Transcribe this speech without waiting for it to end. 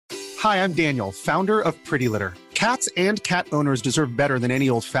Hi, I'm Daniel, founder of Pretty Litter. Cats and cat owners deserve better than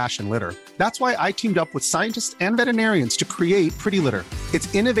any old-fashioned litter. That's why I teamed up with scientists and veterinarians to create Pretty Litter.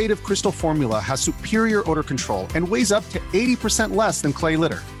 Its innovative crystal formula has superior odor control and weighs up to 80% less than clay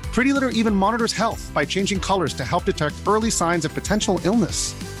litter. Pretty Litter even monitors health by changing colors to help detect early signs of potential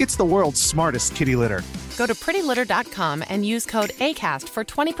illness. It's the world's smartest kitty litter. Go to prettylitter.com and use code ACAST for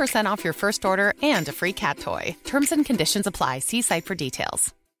 20% off your first order and a free cat toy. Terms and conditions apply. See site for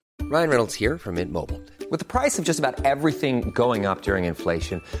details. Ryan Reynolds here from Mint Mobile. With the price of just about everything going up during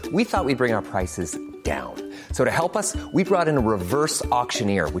inflation, we thought we'd bring our prices down. So to help us, we brought in a reverse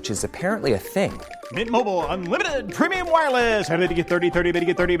auctioneer, which is apparently a thing. Mint Mobile Unlimited Premium Wireless. How to get 30, 30, bit to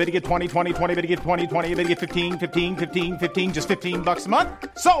get 30, bit to get 20, 20, 20, bit to get 20, 20, bit to get 15, 15, 15, 15, just $15 a month?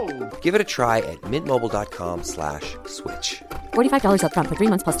 Sold! Give it a try at mintmobile.com/switch. $45 up front for 3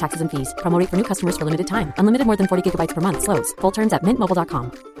 months plus taxes and fees. Promo rate for new customers for limited time. Unlimited more than 40 gigabytes per month. Slows full terms at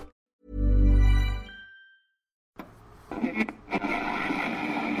mintmobile.com.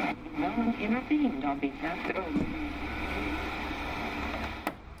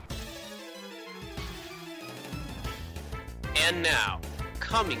 And now,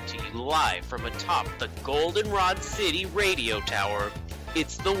 coming to you live from atop the Goldenrod City Radio Tower,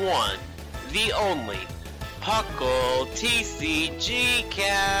 it's the one, the only, Puckle TCG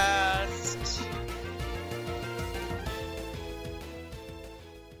Cast.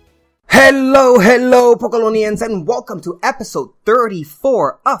 Hello, Puckalonians, and welcome to episode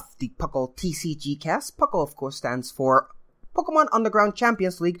 34 of the Puckle TCG Cast. Puckle, of course, stands for Pokemon Underground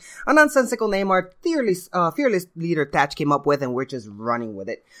Champions League, a nonsensical name our fearless leader Thatch came up with, and we're just running with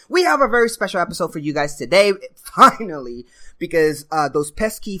it. We have a very special episode for you guys today, finally, because those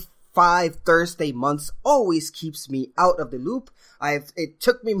pesky 5 Thursday months always keeps me out of the loop. It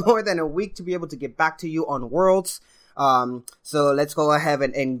took me more than a week to be able to get back to you on Worlds. So let's go ahead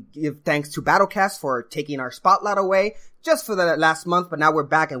and give thanks to Battlecast for taking our spotlight away just for the last month, but now we're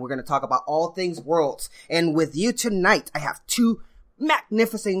back and we're going to talk about all things Worlds. And with you tonight, I have 2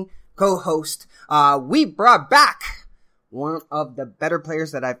 magnificent co-hosts. We brought back one of the better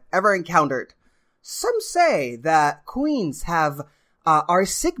players that I've ever encountered. Some say that queens have our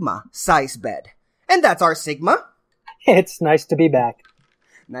Sigma size bed, and that's our Sigma. It's nice to be back.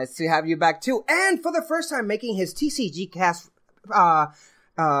 Nice to have you back too. And for the first time making his TCG cast,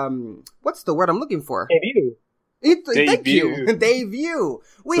 what's the word I'm looking for? Debut. Thank you. Debut.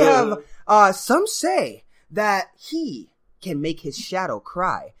 We have, some say that he can make his shadow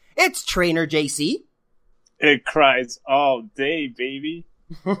cry. It's Trainer JC. It cries all day, baby.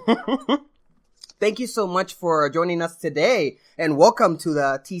 Thank you so much for joining us today, and welcome to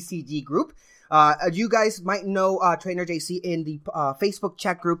the TCG group. You guys might know Trainer JC in the Facebook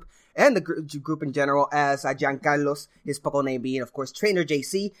chat group and the group in general as Giancarlos, his Puckle name being, of course, Trainer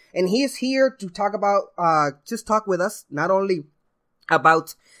JC. And he is here to talk about, talk with us, not only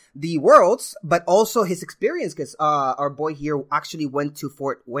about the Worlds, but also his experience, because our boy here actually went to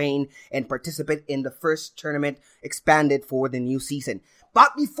Fort Wayne and participated in the first tournament expanded for the new season.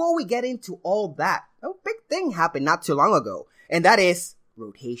 But before we get into all that, a big thing happened not too long ago, and that is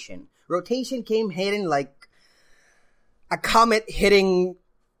rotation. Rotation came hitting like a comet hitting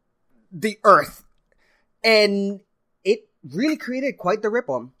the Earth, and it really created quite the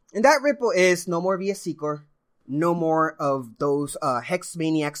ripple. And that ripple is no more VS Seeker, no more of those Hex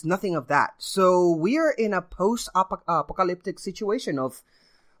Maniacs, nothing of that. So we are in a post-apocalyptic situation of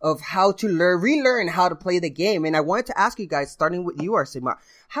how to relearn how to play the game. And I wanted to ask you guys, starting with you, Arsigma,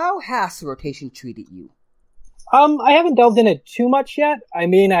 how has rotation treated you? I haven't delved in it too much yet. I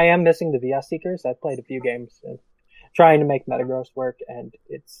mean, I am missing the VS Seekers. I've played a few games and trying to make Metagross work, and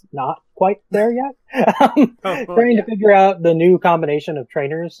it's not quite there yet. Trying to figure out the new combination of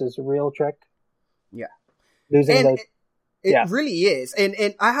trainers is a real trick. Yeah. Losing those. It really is. And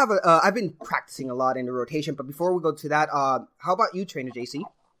I have I've been practicing a lot in the rotation, but before we go to that, how about you, Trainer JC?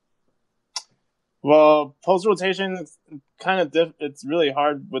 Well, post-rotation, it's kind of it's really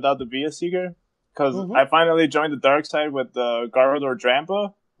hard without the VS Seeker. Because I finally joined the dark side with the Garbodor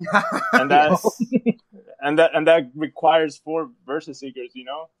Drampa, and that requires 4 Versus Seekers, you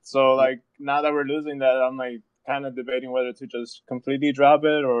know. So like now that we're losing that, I'm like kind of debating whether to just completely drop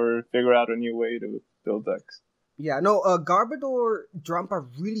it or figure out a new way to build decks. Yeah, no, Garbodor Drampa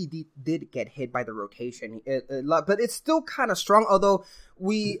really did get hit by the rotation, but it's still kind of strong. Although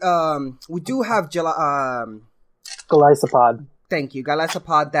we do have Golisopod. Thank you,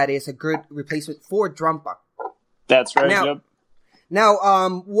 Golisopod. That is a good replacement for Drampa. That's right.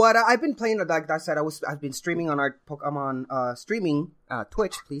 Now, what I've been playing, like I said, I've been streaming on our Pokemon streaming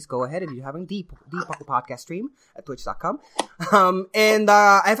Twitch. Please go ahead if you're having the Poke Podcast stream at twitch.com. And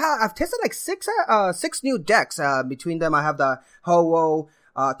I've tested like six new decks. Between them, I have the Ho-Oh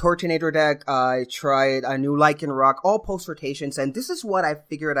Tortinator deck. I tried a new Lycanroc, all post rotations, and this is what I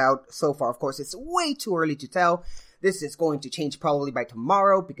figured out so far. Of course, it's way too early to tell. This is going to change probably by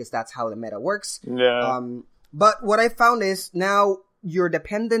tomorrow because that's how the meta works. Yeah. But what I found is now your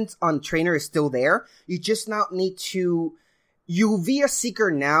dependence on trainer is still there. You just now need to... Via Seeker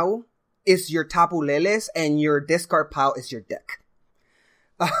now is your Tapu Leles and your discard pile is your deck.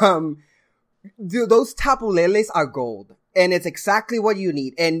 Those Tapu Leles are gold. And it's exactly what you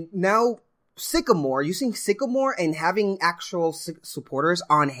need. And now Sycamore, using Sycamore and having actual supporters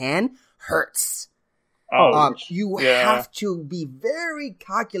on hand hurts. You have to be very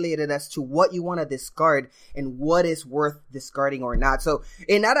calculated as to what you want to discard and what is worth discarding or not. So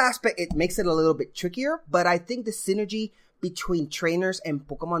in that aspect, it makes it a little bit trickier, but I think the synergy between trainers and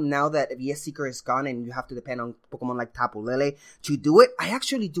Pokemon now that VS Seeker is gone and you have to depend on Pokemon like Tapu Lele to do it, I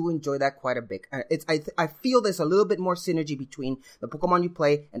actually do enjoy that quite a bit. I feel there's a little bit more synergy between the Pokemon you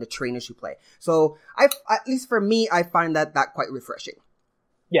play and the trainers you play. So at least for me, I find that quite refreshing.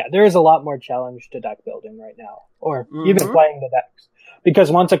 Yeah, there is a lot more challenge to deck building right now, or even playing the decks.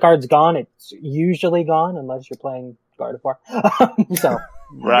 Because once a card's gone, it's usually gone unless you're playing Gardevoir. So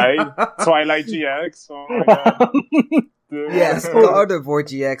right, Twilight GX. Oh my god. Yes, Gardevoir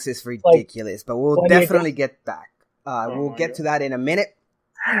GX is ridiculous, but we'll definitely get back. We'll get to that in a minute.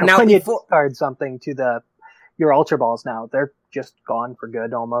 Now, when you discard something to your Ultra Balls now, they're just gone for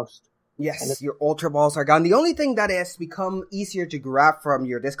good almost. Yes, your Ultra Balls are gone. The only thing that has become easier to grab from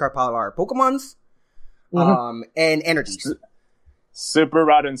your discard pile are Pokemons, and energies. Super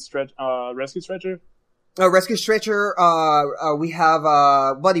Rod and Rescue Stretcher? Rescue Stretcher, we have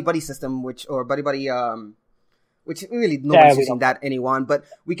Buddy system, which really nobody's using that anyone, but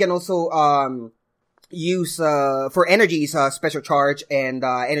we can also use for energies, special charge and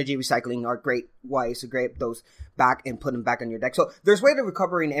energy recycling are great ways to grab those back and put them back on your deck. So there's way to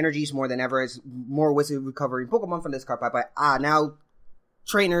recovering energies more than ever. It's more ways of recovering Pokemon from this card pile, but now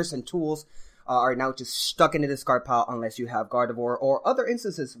trainers and tools are now just stuck in the discard pile unless you have Gardevoir or other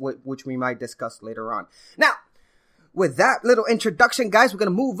instances which we might discuss later on. Now, with that little introduction, guys, we're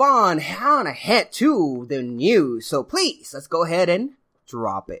going to move on ahead to the news. So please, let's go ahead and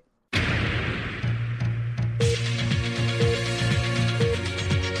drop it.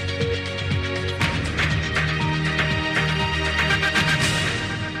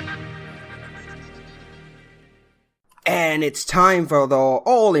 And it's time for the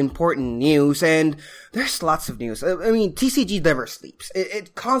all-important news, and there's lots of news. I mean, TCG never sleeps.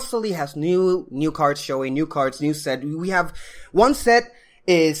 It constantly has new cards showing, new cards, new set. We have one set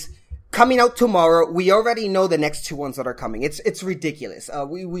is coming out tomorrow. We already know the next two ones that are coming. It's ridiculous.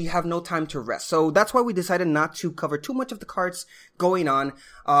 We have no time to rest. So that's why we decided not to cover too much of the cards going on.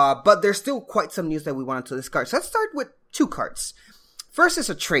 But there's still quite some news that we wanted to discuss. So let's start with two cards. First is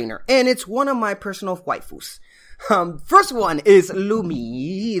a trainer, and it's one of my personal waifus. First one is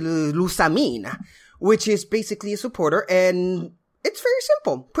Lusamine, which is basically a supporter, and it's very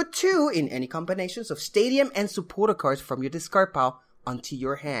simple. Put 2 in any combinations of stadium and supporter cards from your discard pile onto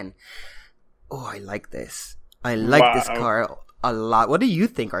your hand. Oh, I like this. I like this card a lot. What do you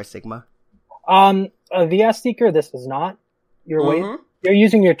think, R Sigma? A VS Seeker, this is not. You're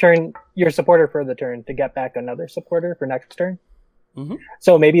using your supporter for the turn to get back another supporter for next turn.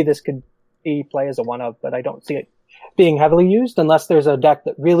 So maybe this could be play as a one-of, but I don't see it being heavily used unless there's a deck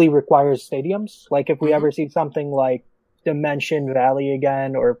that really requires stadiums. Like if we ever see something like Dimension Valley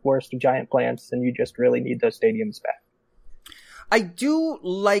again or Forest of Giant Plants, and you just really need those stadiums back. I do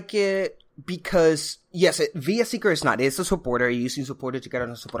like it because, yes, VS Seeker is not. It's a supporter. You're using supporter to get on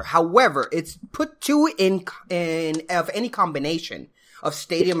a supporter. However, it's put 2 in of any combination of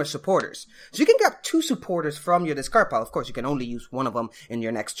stadium or supporters. So you can grab 2 supporters from your discard pile. Of course, you can only use one of them in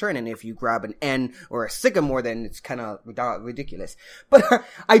your next turn, and if you grab an N or a Sycamore, then it's kind of ridiculous. But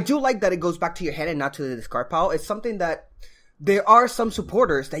I do like that it goes back to your hand and not to the discard pile. It's something that there are some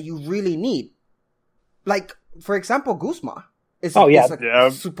supporters that you really need. Like, for example, Guzma. Is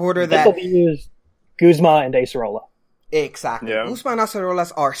a supporter that... This will be used Guzma and Acerola. Exactly. Yeah. Guzma and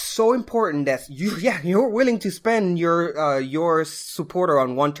Acerolas are so important that you're willing to spend your supporter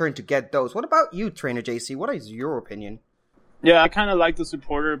on one turn to get those. What about you, Trainer JC? What is your opinion? Yeah, I kind of like the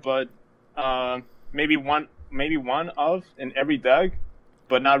supporter, but maybe one of in every deck,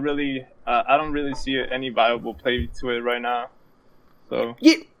 but not really. I don't really see any viable play to it right now. So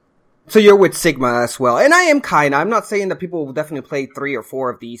yeah. So you're with Sigma as well. And I am kinda. I'm not saying that people will definitely play 3 or 4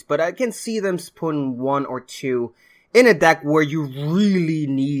 of these, but I can see them putting 1 or 2 in a deck where you really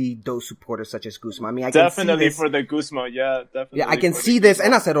need those supporters such as Guzma. I mean, I can definitely see this. for the Guzma, yeah, definitely. Yeah, I can see this,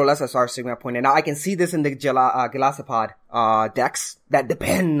 and Acerolas, as our Sigma pointed out, I can see this in the Gelazopod decks that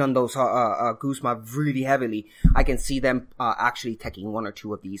depend on those Guzma really heavily. I can see them actually taking 1 or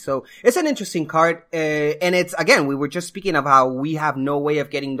 2 of these. So it's an interesting card, and it's, again, we were just speaking of how we have no way of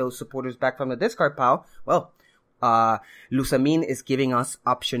getting those supporters back from the discard pile. Well, Lusamine is giving us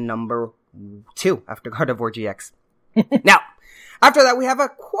option number 2 after Gardevoir GX. Now, after that, we have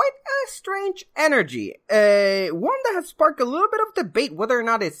quite a strange energy. One that has sparked a little bit of debate whether or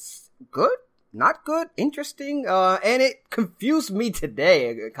not it's good, not good, interesting, and it confused me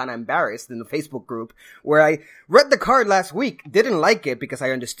today. Kind of embarrassed in the Facebook group where I read the card last week, didn't like it because I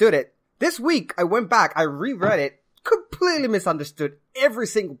understood it. This week, I went back, I reread it, completely misunderstood every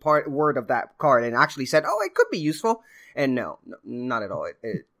single word of that card, and actually said, "Oh, it could be useful." And no, not at all.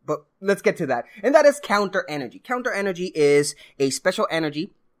 But let's get to that. And that is Counter Energy. Counter Energy is a special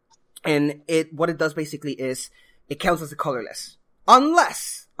energy, and what it does basically is it counts as a colorless.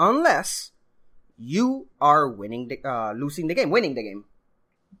 Unless you are winning the game.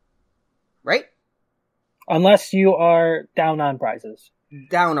 Right? Unless you are down on prizes.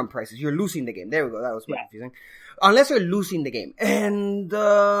 You're losing the game. There we go. That was confusing. Unless you're losing the game. And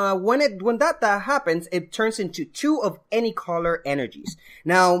when that happens, it turns into 2 of any color energies.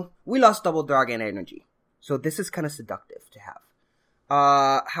 Now, we lost Double Dragon Energy. So this is kind of seductive to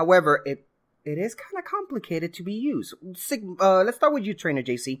have. However, it is kind of complicated to be used. Let's start with you, Trainer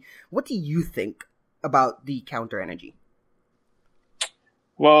JC. What do you think about the Counter Energy?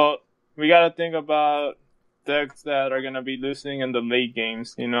 Well, we got to think about decks that are going to be losing in the late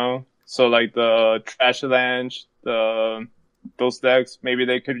games, you know? So like the Trash Avalanche, those decks, maybe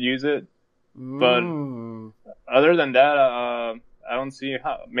they could use it. But other than that, I don't see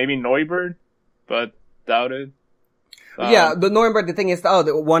how. Maybe Neubird, but doubt it. Yeah, the Neubird, the thing is,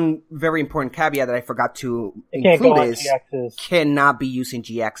 the one very important caveat that I forgot to include is GXs. Cannot be using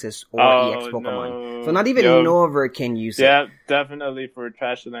GXs or EX Pokemon. No. So not even Neubird can use it. Yeah, definitely for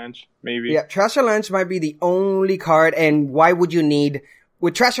Trash Avalanche, maybe. Yeah, Trash Avalanche might be the only card, and why would you need...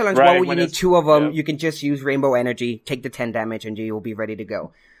 With Trash Avalanche, why would you need 2 of them? Yeah. You can just use Rainbow Energy, take the 10 damage, and you will be ready to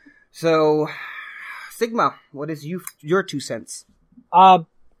go. So, Sigma, what is your 2 cents?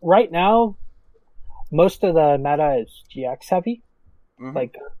 Right now, most of the meta is GX heavy. Mm-hmm.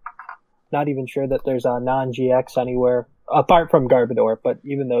 Like, not even sure that there's a non-GX anywhere, apart from Garbodor, but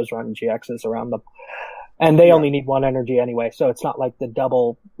even those run GXs around them. And they only need 1 energy anyway, so it's not like the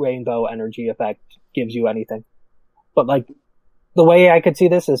double Rainbow Energy effect gives you anything. But like, the way I could see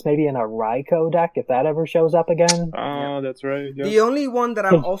this is maybe in a Raikou deck, if that ever shows up again. Oh, that's right. Yep. The only one that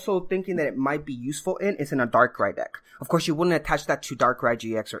I'm also thinking that it might be useful is in a Darkrai deck. Of course, you wouldn't attach that to Darkrai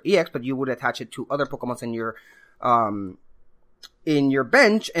GX or EX, but you would attach it to other Pokemon in your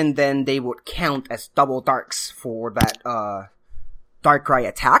bench, and then they would count as double darks for that Darkrai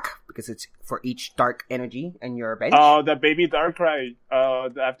attack, because it's for each dark energy in your bench. Oh, the baby Darkrai.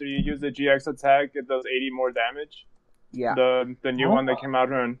 After you use the GX attack, it does 80 more damage. Yeah. The new one that came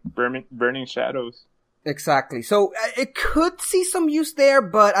out on Burning Shadows. Exactly. So it could see some use there,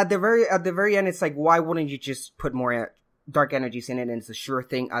 but at the very end, it's like, why wouldn't you just put more dark energies in it, and it's a sure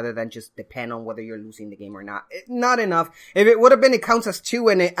thing other than just depend on whether you're losing the game or not. Not enough. If it would have been, it counts as 2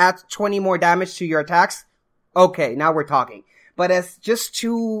 and it adds 20 more damage to your attacks. Okay, now we're talking. But as just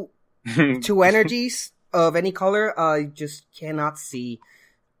two energies of any color, I just cannot see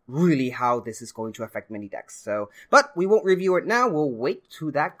really how this is going to affect many decks. So, but we won't review it now. We'll wait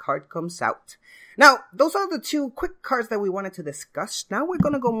till that card comes out. Now, those are the 2 quick cards that we wanted to discuss. Now we're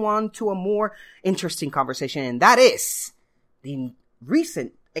going to go on to a more interesting conversation, and that is the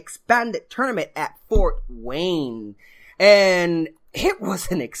recent expanded tournament at Fort Wayne. And it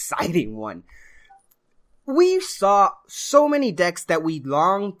was an exciting one. We saw so many decks that we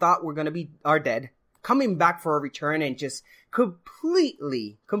long thought were going to are dead, coming back for a return and just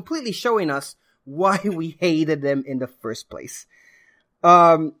completely showing us why we hated them in the first place.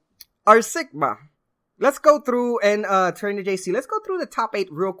 Our Sigma, let's go through, and Trainer JC, let's go through the top 8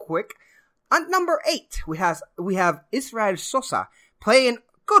 real quick. At number 8, we have Israel Sosa playing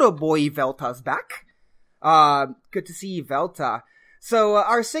good old boy Velta's back. Good to see Velta. So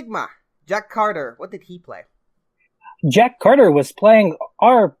our Sigma, Jack Carter, what did he play? Jack Carter was playing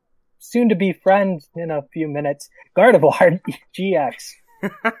our soon-to-be friend in a few minutes, Gardevoir GX.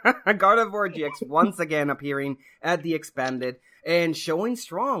 Gardevoir GX once again appearing at the expanded and showing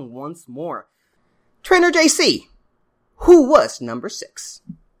strong once more. Trainer JC, who was number 6?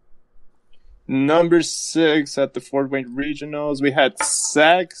 Number 6 at the Fort Wayne Regionals, we had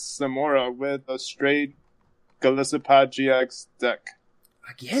Zack Zamora with a straight Golisopod GX deck.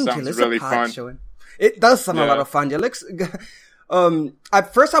 Again, sounds really fun. Showing. It does sound a lot of fun. It looks.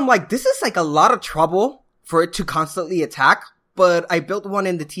 At first, I'm like, this is like a lot of trouble for it to constantly attack. But I built one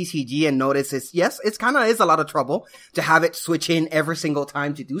in the TCG and noticed it's kind of is a lot of trouble to have it switch in every single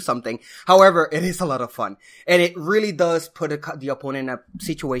time to do something. However, it is a lot of fun. And it really does put the opponent in a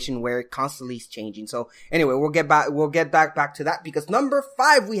situation where it constantly is changing. So anyway, we'll get back to that, because number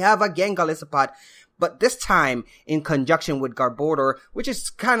 5, we have again Golisopod, but this time in conjunction with Garbodor, which is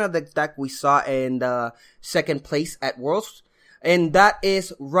kind of the deck we saw in the second place at Worlds. And that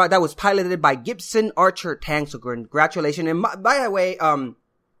was piloted by Gibson Archer Tang. So congratulations. And by the way,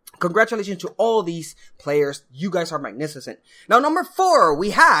 congratulations to all these players. You guys are magnificent. Now, number 4, we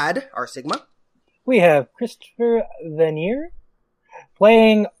had our Sigma. We have Christopher Vanier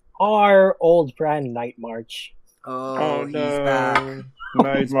playing our old friend Night March. Oh, he's back.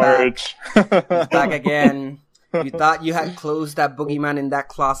 Night March. He's back again. You thought you had closed that boogeyman in that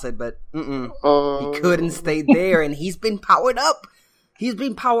closet, but he couldn't stay there, and he's been powered up. He's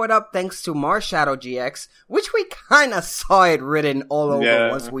been powered up thanks to Marshadow GX, which we kind of saw it written all over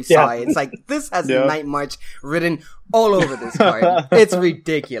once we saw it. It's like, this has Night March written all over this card. It's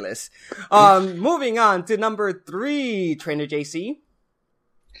ridiculous. Moving on to number 3, Trainer JC.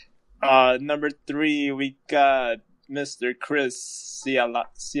 Number 3, we got Mr. Chris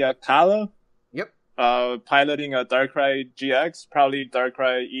Siakala. Piloting a Darkrai GX, probably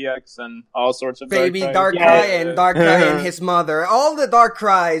Darkrai EX, and all sorts of Baby Darkrai and Darkrai and his mother. All the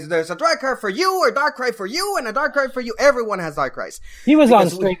Darkrai's. There's a Darkrai for you, a Darkrai for you, and a Darkrai for you. Everyone has Darkrai's. He was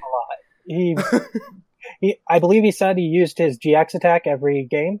on stream a lot. I believe he said he used his GX attack every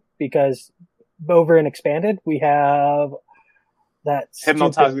game, because over in Expanded, we have that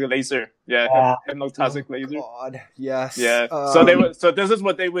Hypnotoxic Laser. Hypnotoxic Laser. God, yes. Yeah. So this is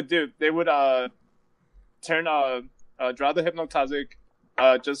what they would do. They would turn draw the Hypnotoxic,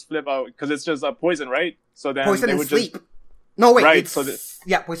 just flip out, because it's just a poison, right? So then poison they and would sleep. just no wait, right. Poison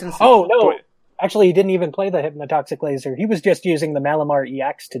and sleep. Oh no, actually he didn't even play the Hypnotoxic Laser. He was just using the Malamar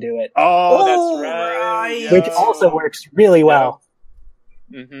EX to do it. Oh, that's right. Which also works really well.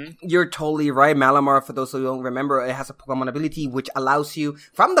 Mm-hmm. You're totally right. Malamar, for those who don't remember, it has a Pokemon ability which allows you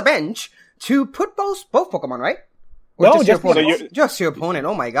from the bench to put both Pokemon, right? Or no, just your opponent.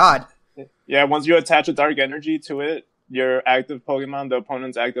 Oh my god. Yeah, once you attach a dark energy to it, your active Pokemon, the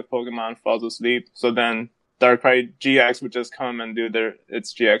opponent's active Pokemon, falls asleep. So then Darkrai GX would just come and do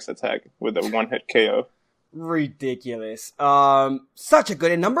its GX attack with a one-hit KO. Ridiculous. Such a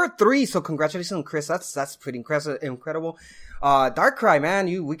good. And number 3, so congratulations, Chris. That's pretty incredible. Darkrai,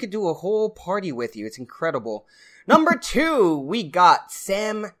 man, we could do a whole party with you. It's incredible. Number 2, we got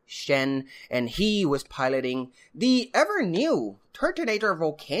Sam Shen, and he was piloting the ever new Turtonator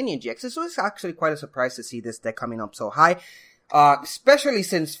Volcanion GX. This was actually quite a surprise to see this deck coming up so high, especially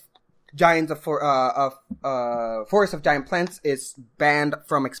since Forest of Giant Plants is banned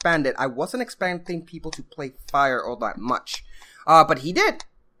from Expanded. I wasn't expecting people to play Fire all that much, but he did,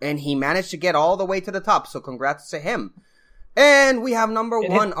 and he managed to get all the way to the top. So congrats to him. And we have number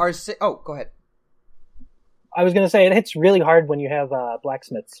 1. Go ahead. I was going to say, it hits really hard when you have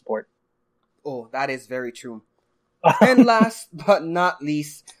blacksmith support. Oh, that is very true. And last but not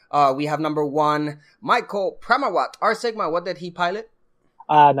least, we have number 1, Michael Pramawat. Our Sigma, what did he pilot?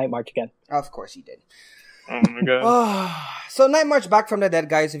 Night March again. Of course he did. Oh my god. So Night March back from the dead,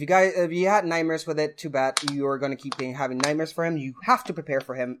 guys. If you had nightmares with it, too bad. You're going to keep having nightmares for him. You have to prepare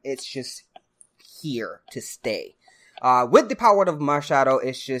for him. It's just here to stay. With the power of Marshadow,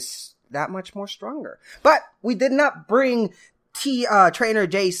 it's just that much more stronger. But we did not bring Trainer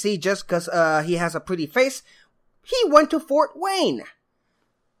JC just because he has a pretty face. He went to Fort Wayne.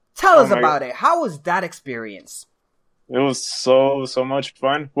 Tell us about it. How was that experience? It was so much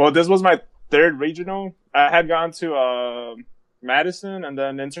fun. Well, this was my 3rd regional. I had gone to Madison and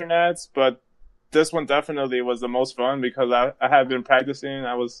then Internets, but this one definitely was the most fun because I had been practicing.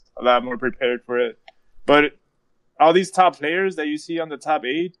 I was a lot more prepared for it. But all these top players that you see on the top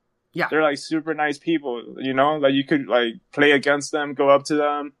 8, they're like super nice people, you know? Like you could like play against them, go up to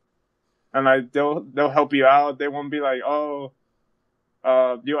them, and like they'll help you out. They won't be like,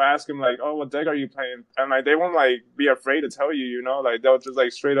 you'll ask them like, oh, what deck are you playing? And like they won't like be afraid to tell you, you know? Like they'll just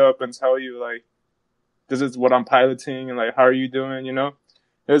like straight up and tell you like, this is what I'm piloting and like how are you doing, you know?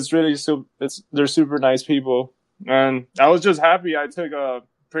 It's really they're super nice people. And I was just happy I took a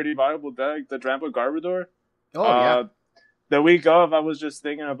pretty viable deck, the Drampa Garbodor. The week of, I was just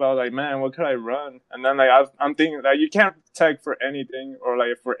thinking about like, man, what could I run? And then like I'm thinking that you can't tech for anything or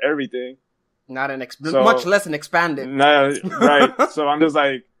like for everything. much less an expanded. No, right. So I'm just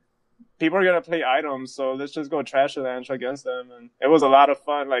like, people are gonna play items, so let's just go trash Avalanche against them, and it was a lot of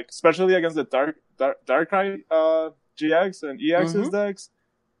fun. Like especially against the Darkrai GX and EX's decks.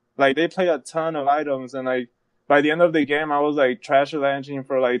 Like they play a ton of items, and like by the end of the game, I was like trash Avalanching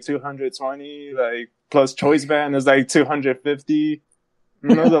for like 220, like plus Choice Band is like 250.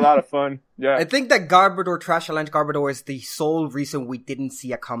 It was a lot of fun. Yeah, I think that Garbodor, Trash Avalanche Garbodor is the sole reason we didn't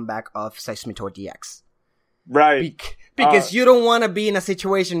see a comeback of Seismitoad DX. Right. Because you don't want to be in a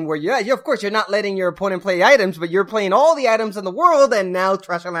situation where of course you're not letting your opponent play items, but you're playing all the items in the world, and now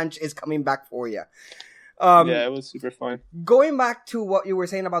Trash Avalanche is coming back for you. Yeah, it was super fun. Going back to what you were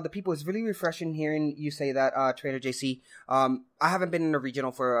saying about the people, it's really refreshing hearing you say that, Trainer JC. I haven't been in a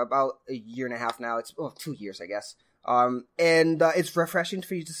regional for about a year and a half now. It's 2 years, I guess. And it's refreshing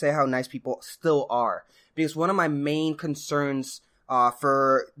for you to say how nice people still are. Because one of my main concerns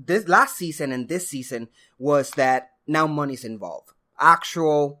for this last season and this season was that now money's involved.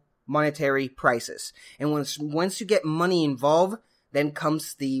 Actual monetary prices. And once you get money involved, then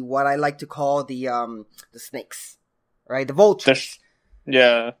comes what I like to call the snakes, right? The vultures.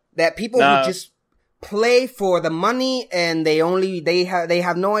 Yeah. That people who just play for the money, and they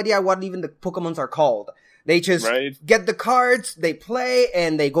have no idea what even the Pokemons are called. They just get the cards, they play,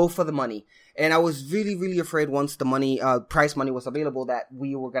 and they go for the money. And I was really, really afraid once the money, prize money was available that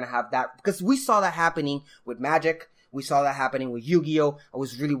we were gonna have that, because we saw that happening with Magic. We saw that happening with Yu-Gi-Oh! I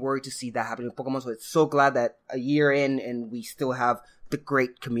was really worried to see that happening with Pokemon, so it's so glad that a year in and we still have the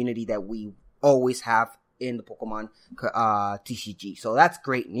great community that we always have in the Pokemon TCG. So that's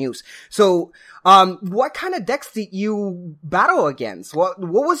great news. So, what kind of decks did you battle against? What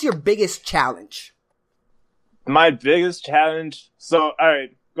was your biggest challenge? My biggest challenge? So,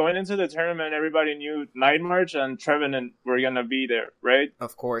 alright, going into the tournament, everybody knew Night March and Trevenant were gonna be there, right?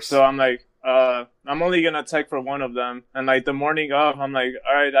 Of course. So I'm like, I'm only gonna tech for one of them. And like the morning of, I'm like,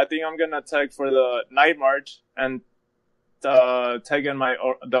 alright, I think I'm gonna tech for the Night March and tag in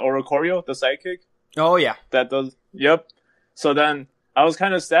the Oricorio, the sidekick. Oh yeah. That does, yep. So then I was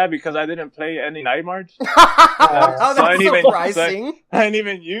kind of sad because I didn't play any Night March. That's surprising. I didn't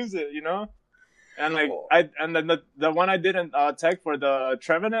even use it, you know? And like and then the one I didn't tech for the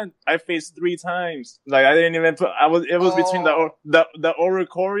Trevenant, I faced 3 times. Like I didn't even it was between the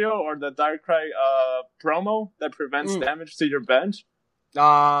Oricorio or the Darkrai promo that prevents damage to your bench. So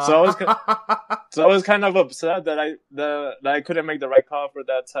I was kind of upset that I couldn't make the right call for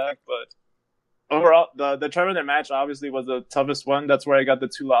that tech, but overall the Trevenant match obviously was the toughest one. That's where I got the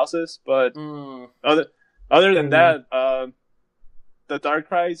 2 losses, but other than that, the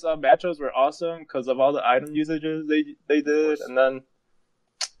Darkrai's matchups were awesome because of all the item usages they did. And then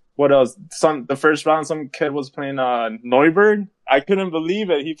what else? The first round, some kid was playing Noivern. I couldn't believe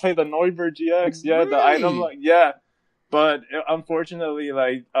it. He played the Noivern GX. Yeah, the item, but unfortunately,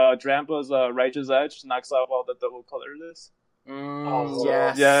 like Drampa's Righteous Edge knocks off all the double colorless.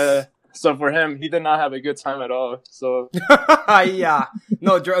 Yes. Yeah. So for him, he did not have a good time at all. So yeah,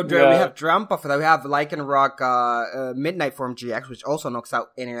 no, we have Drampa for that. We have Lycanroc Midnight Form GX, which also knocks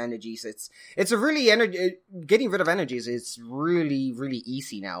out inner energies. It's a really getting rid of energies. It's really, really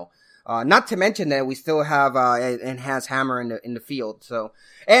easy now. Not to mention that we still have Enhanced Hammer in the field. So,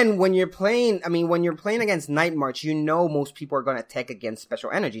 and when you're playing against Night March, you know most people are gonna tech against special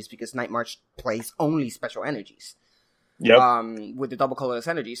energies because Night March plays only special energies. Yep. With the double colorless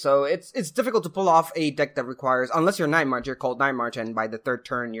energy. So it's difficult to pull off a deck that requires, unless you're Night March, you're called Night March, and by the 3rd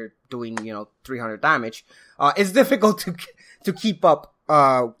turn you're doing, 300 damage. It's difficult to keep up,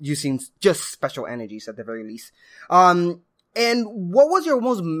 using just special energies at the very least. And what was your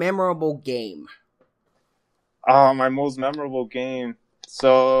most memorable game? My most memorable game.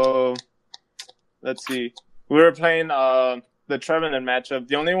 So, let's see. We were playing, the Trevenant matchup.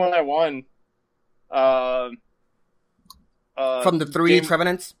 The only one I won, from the 3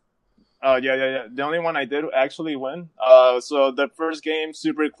 Trevenants? Yeah. The only one I did actually win. So the first game,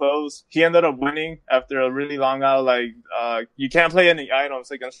 super close. He ended up winning after a really long out. Like, you can't play any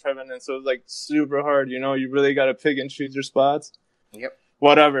items against Trevenant, so it's like super hard. You really gotta pick and choose your spots. Yep.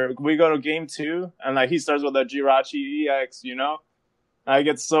 Whatever. We go to game 2, and like he starts with a Jirachi EX. I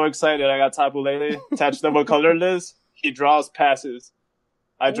get so excited. I got Tapu Lele, attached double colorless. He draws, passes.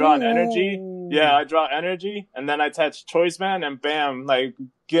 I draw an energy. Yeah, I draw energy, and then I attach Choice Man, and bam, like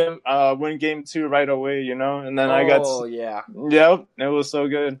win game 2 right away, And then I got. Oh yeah. Yep, it was so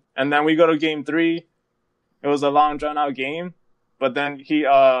good. And then we go to game 3. It was a long drawn out game, but then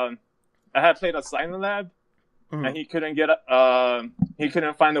I had played a Silent Lab, and he couldn't he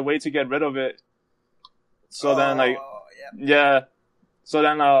couldn't find a way to get rid of it. So then yeah. So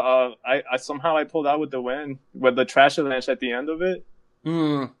then I somehow I pulled out with the win with the Trash Avalanche at the end of it.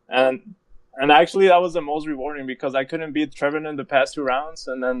 And actually that was the most rewarding because I couldn't beat Trevenant in the past 2 rounds,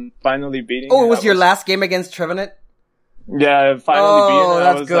 and then finally beating. Oh, it was your last game against Trevenant? Yeah, finally beating it.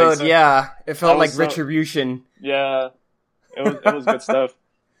 That's good. Like, yeah, it felt like retribution. Yeah, it was good stuff.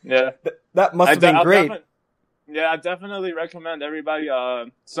 Yeah, that must have been great. I definitely recommend everybody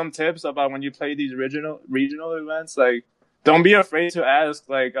some tips about when you play these regional events. Like, don't be afraid to ask.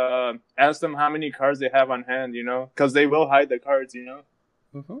 Like, ask them how many cards they have on hand. You know, because they will hide the cards. You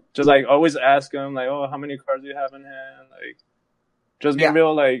know, just like always ask them. Like, oh, how many cards do you have in hand? Like, just be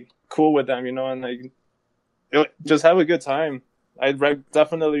real like cool with them. You know, and like just have a good time. I'd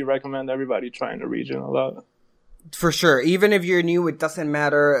definitely recommend everybody trying the regional out. For sure. Even if you're new, it doesn't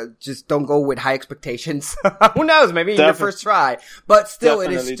matter. Just don't go with high expectations. Who knows? Maybe your first try. But still,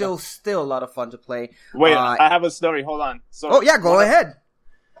 it is still a lot of fun to play. Wait, I have a story. Hold on. So go ahead.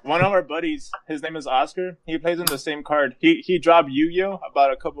 One of our buddies, his name is Oscar. He plays in the same card. He dropped Yu-Gi-Oh!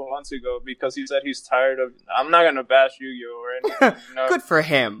 About a couple of months ago because he said he's tired of... I'm not going to bash Yu-Gi-Oh! Or anything. You know? Good for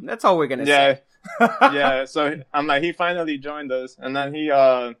him. That's all we're going to say. Yeah, so I'm like, he finally joined us. And then he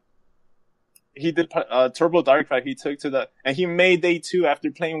did Turbo Darkrai. He took to the, and he made day 2 after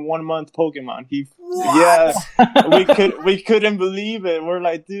playing 1 month Pokemon. We couldn't believe it. We're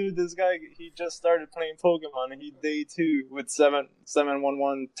like, dude, this guy, he just started playing Pokemon and he day 2 with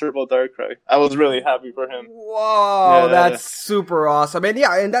 711 Turbo Darkrai. I was really happy for him. Whoa, that's super awesome.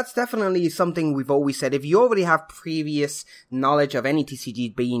 And that's definitely something we've always said. If you already have previous knowledge of any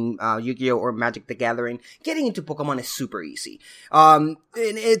TCG, being Yu-Gi-Oh! Or Magic the Gathering, getting into Pokemon is super easy. And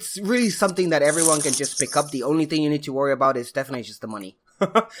it's really something that everyone can just pick up. The only thing you need to worry about is definitely just the money.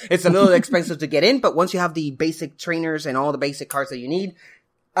 It's a little expensive to get in, but once you have the basic trainers and all the basic cards that you need,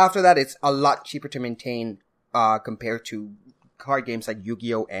 after that, it's a lot cheaper to maintain, compared to card games like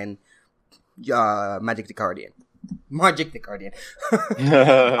Yu-Gi-Oh! And, Magic the Guardian. Magic the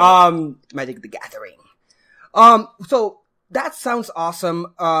Gathering. So, that sounds awesome.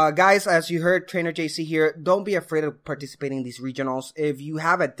 Guys, as you heard Trainer JC here, don't be afraid of participating in these regionals. If you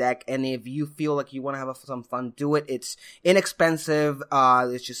have a deck and if you feel like you want to have some fun, do it. It's inexpensive.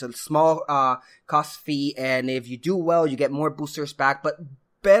 It's just a small, cost fee. And if you do well, you get more boosters back. But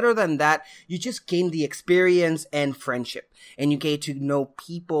better than that, you just gain the experience and friendship. And you get to know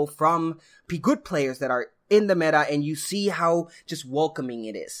people from good players that are in the meta, and you see how just welcoming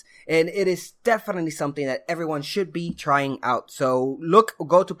it is. And it is definitely something that everyone should be trying out. So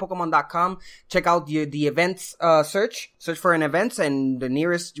go to Pokemon.com, check out the events, search for an event and the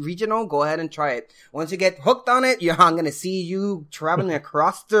nearest regional, go ahead and try it. Once you get hooked on it, I'm gonna see you traveling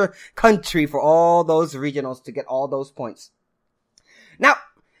across the country for all those regionals to get all those points. Now,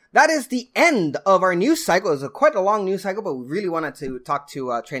 that is the end of our news cycle. It's quite a long news cycle, but we really wanted to talk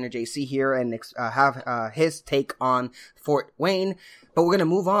to Trainer JC here and have his take on Fort Wayne. But we're going to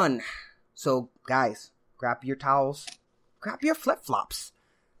move on. So, guys, grab your towels, grab your flip-flops.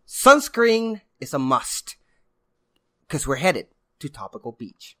 Sunscreen is a must, because we're headed to Topical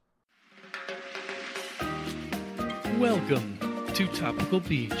Beach. Welcome to Topical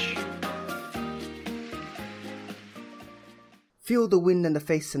Beach. Feel the wind in the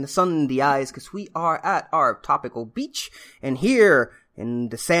face and the sun in the eyes, because we are at our Topical Beach. And here in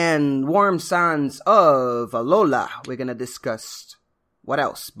the warm sands of Alola, we're going to discuss what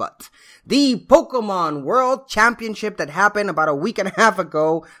else but the Pokemon World Championship that happened about a week and a half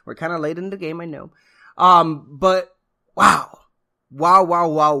ago. We're kind of late in the game, I know. But wow,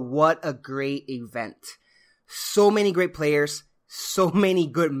 what a great event. So many great players, so many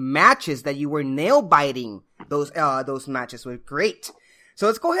good matches that you were nail biting. Those matches were great. So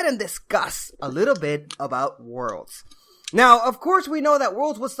let's go ahead and discuss a little bit about Worlds. Now, of course, we know that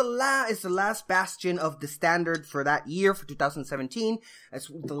Worlds was is the last bastion of the standard for that year, for 2017.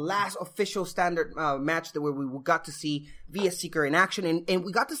 It's the last official standard match where we got to see VS Seeker in action, and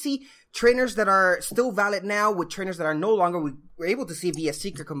we got to see trainers that are still valid now with trainers that are no longer. We were able to see VS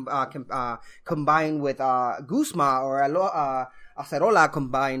Seeker combined with Guzma or Acerola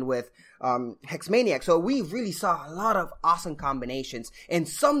combined with Hexmaniac. So we really saw a lot of awesome combinations, and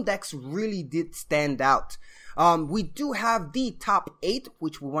some decks really did stand out. We do have the top 8,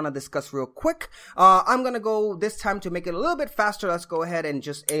 which we want to discuss real quick. I'm going to go this time to make it a little bit faster. Let's go ahead and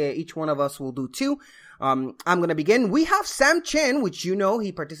just each one of us will do 2. I'm going to begin. We have Sam Chen, which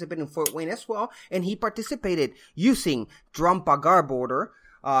he participated in Fort Wayne as well, and he participated using Drumpagar border,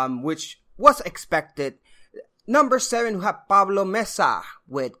 which was expected. Number 7, we have Pablo Mesa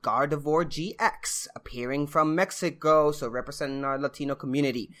with Gardevoir GX, appearing from Mexico, so representing our Latino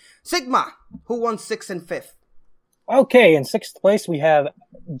community. Sigma, who won 6th and 5th. Okay, in 6th place we have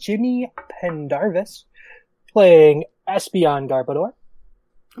Jimmy Pendarvis playing Espeon Garbodor.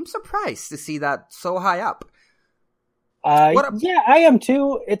 I'm surprised to see that so high up. Yeah, I am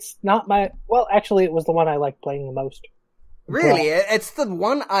too. It's not my... Well, actually, it was the one I liked playing the most. Really? It's the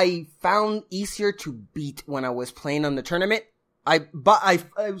one I found easier to beat when I was playing on the tournament. I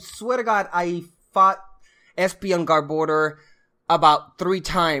swear to God, I fought Espeon Garbodor about 3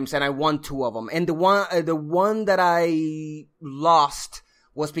 times and I won 2 of them. And the one that I lost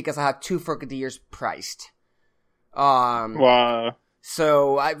was because I had 2 Frogadiers priced. Wow.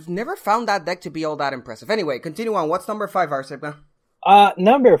 So I've never found that deck to be all that impressive. Anyway, continue on. What's number 5, Arsegna?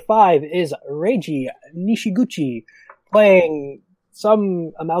 Number 5 is Reiji Nishiguchi playing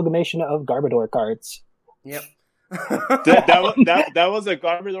some amalgamation of Garbodor cards. Yep. that was a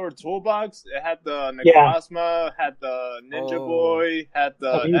Garbodor toolbox. It had the Necrozma, had the Ninja Boy, had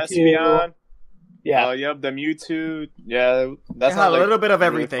the Espeon. Yeah. The Mewtwo. Yeah, that's a little bit of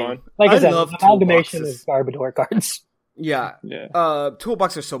everything. Really like I said, amalgamation of Garbodor cards. Yeah.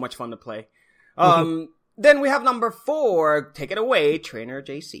 Toolbox are so much fun to play. Then we have number 4. Take it away, Trainer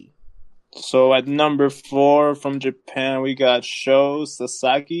JC. So at number 4 from Japan, we got Sho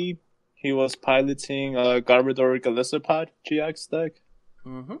Sasaki. He was piloting a Garbodor Golisopod GX deck.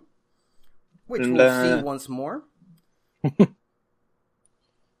 Mm-hmm. Which we'll see once more.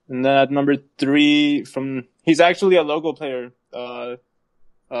 And then at number 3, he's actually a local player.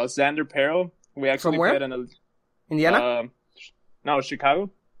 Xander Perro. We actually played in Indiana? No,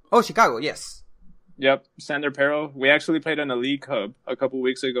 Chicago. Oh, Chicago, yes. Yep, Xander Perro. We actually played in a League Hub a couple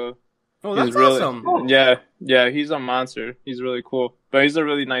weeks ago. Oh, that's awesome. Yeah, he's a monster. He's really cool. But he's a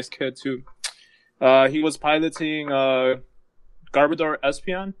really nice kid, too. He was piloting Garbodor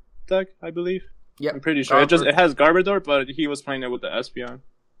Espeon deck, I believe. Yep. I'm pretty sure. It has Garbodor, but he was playing it with the Espeon.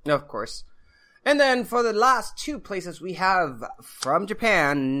 Of course. And then for the last 2 places, we have from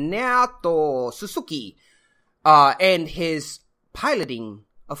Japan, Naoto Suzuki. And his piloting,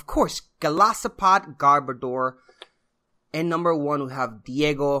 of course, Golisopod Garbodor. And number 1, we have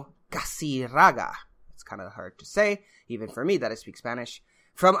Diego Casiraga. It's kind of hard to say, even for me that I speak Spanish.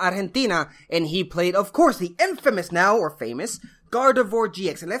 From Argentina, and he played, of course, the infamous now, or famous, Gardevoir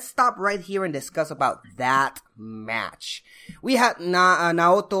GX. And let's stop right here and discuss about that match. We had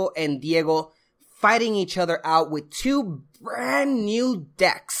Naoto and Diego fighting each other out with 2 brand new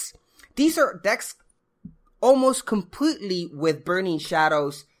decks. These are decks almost completely with Burning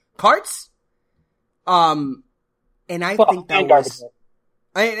Shadows cards. And I think that was...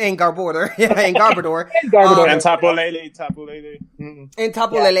 And Garbodor. Yeah, and Garbodor. And Tapu Lele. Mm-hmm. And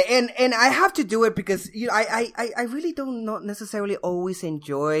Tapu Lele. And I have to do it because I really don't not necessarily always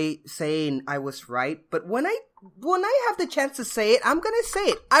enjoy saying I was right. But when I have the chance to say it, I'm gonna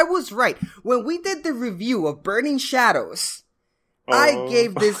say it. I was right. When we did the review of Burning Shadows, I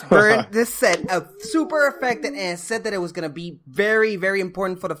gave this set a super effect and said that it was going to be very, very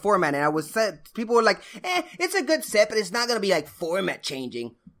important for the format. And people were like, it's a good set, but it's not going to be like format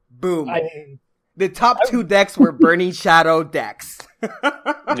changing. Boom. The top 2 decks were Burning Shadow decks.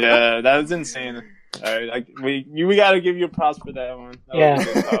 Yeah, that was insane. We got to give you props for that one. Yeah,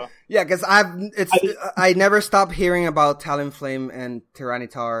 because I never stopped hearing about Talonflame and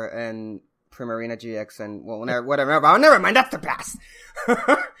Tyranitar and Primarina GX and whatever. Never mind, that's the past.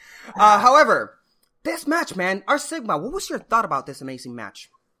 However, this match, man, Sigma, what was your thought about this amazing match?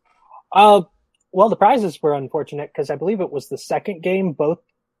 Well, the prizes were unfortunate because I believe it was the second game both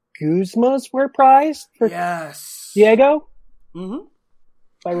Guzmas were prized for Diego. Mm-hmm.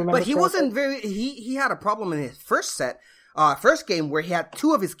 If I remember, but he wasn't very. He had a problem in his first game where he had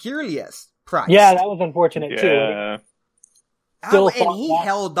 2 of his Kirlias prized. Yeah, that was unfortunate too.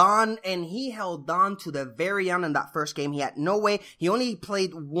 And he held on to the very end in that first game. He had no way. He only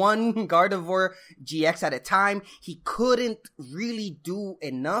played 1 Gardevoir GX at a time. He couldn't really do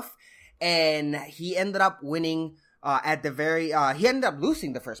enough. And he ended up winning, he ended up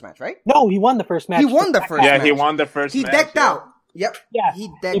losing the first match, right? No, he won the first match. He won the first match. Yeah, he won the first match. He decked out. Yep. Yeah. He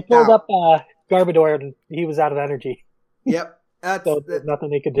decked out. He pulled up, Garbodor and he was out of energy. Yep. So there's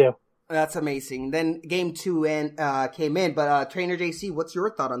nothing they could do. That's amazing. Then game 2 came in, but Trainer JC, what's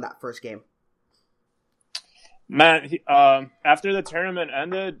your thought on that first game? Man, after the tournament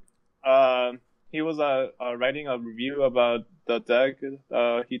ended, he was writing a review about the deck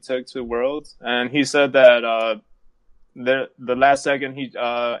he took to Worlds, and he said that the last second he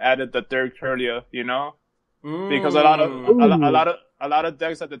added the 3rd Kirlia, because a lot of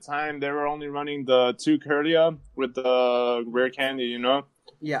decks at the time they were only running the 2 Kirlia with the rare candy,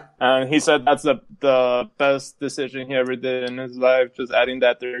 Yeah. And he said that's the best decision he ever did in his life, just adding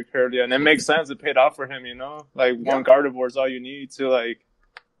that third Kirlia. And it makes sense. It paid off for him, you know? Like, one Gardevoir is all you need to, like,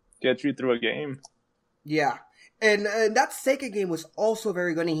 get you through a game. Yeah. And that Sega game was also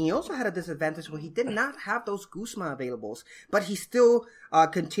very good. And he also had a disadvantage where he did not have those Guzma availables. But he still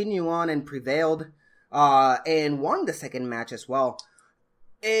continued on and prevailed and won the second match as well.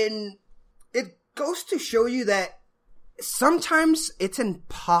 And it goes to show you that sometimes it's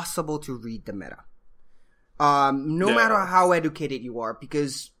impossible to read the meta. No matter how educated you are,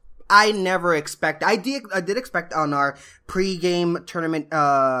 because I never expect, I did expect on our pre-game tournament,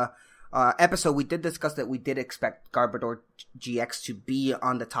 episode, we did discuss that we did expect Garbodor GX to be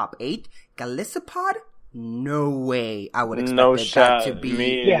on the top 8. Golisopod? No way I would expect that to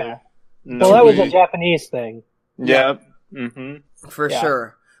be. Yeah. So that was a Japanese thing. Yeah. Mm-hmm. For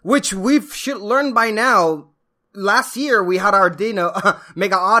sure. Which should learn by now. Last year, we had our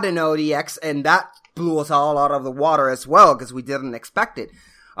Mega Audino DX, and that blew us all out of the water as well, because we didn't expect it.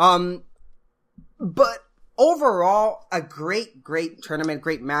 But overall, a great tournament,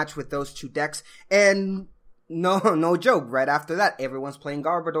 great match with those two decks, and no joke, right after that, everyone's playing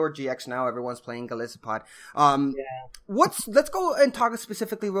Garbodor GX now, everyone's playing Golisopod. Let's go and talk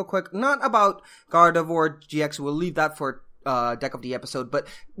specifically real quick, not about Gardevoir GX, we'll leave that for deck of the episode, but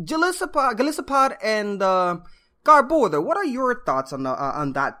Golisopod and Garbodor, what are your thoughts on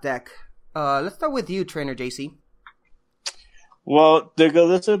that deck? Let's start with you, Trainer JC. Well, the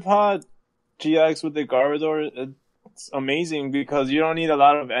Golisopod GX with the Garbodor, it's amazing because you don't need a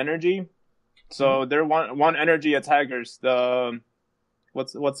lot of energy. So they're one energy attackers.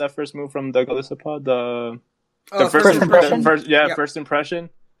 What's that first move from the Golisopod? The first impression. First impression.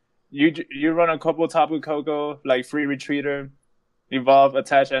 You run a couple Tapu Koko, like free retreater, evolve,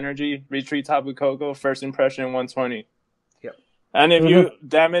 attach energy, retreat Tapu Koko, first impression 120. Yep. And if you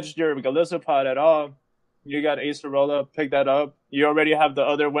damaged your Golisopod at all, you got Acerola, pick that up. You already have the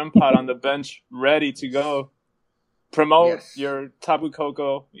other Wimpod on the bench ready to go. Promote your Tapu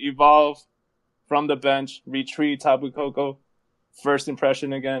Koko, evolve from the bench, retreat Tapu Koko, first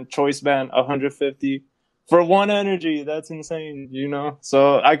impression again, choice band 150 for 1 energy. That's insane, you know?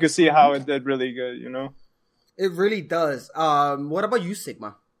 So I could see how it did really good, you know? It really does. What about you,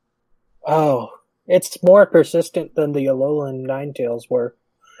 Sigma? Oh, it's more persistent than the Alolan Ninetales were.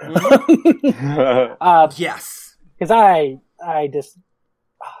 Yes. Because I just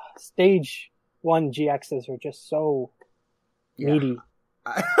stage 1 GXs are just so meaty.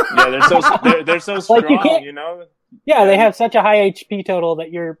 They're so strong, like you know? Yeah, they have such a high HP total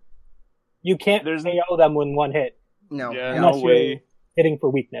that you can't KO them in one hit. No. Yeah, unless no way. you're hitting for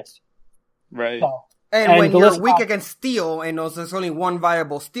weakness. Right. So, and when you're weak against Steel, and there's only one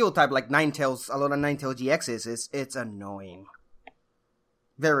viable Steel type, like Ninetales, a lot of Ninetales GXs, it's annoying.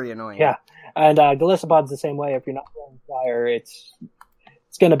 Very annoying. Yeah, and Golisopod's the same way. If you're not playing Fire, it's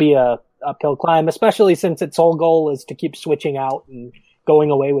going to be a uphill climb, especially since its whole goal is to keep switching out and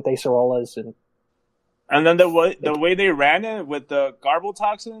going away with Acerolas. And then the way they ran it with the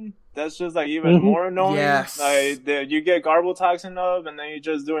Garbotoxin, that's just like even more annoying. Yes. Like you get Garbotoxin up, and then you're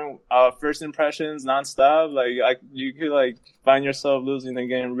just doing first impressions nonstop. Like you could like find yourself losing the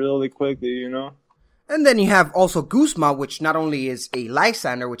game really quickly, you know. And then you have also Guzma, which not only is a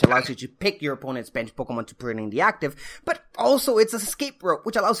Lysander, which allows you to pick your opponent's bench Pokemon to put in the active, but also it's a escape rope,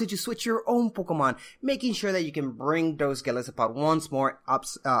 which allows you to switch your own Pokemon, making sure that you can bring those Golisopod once more up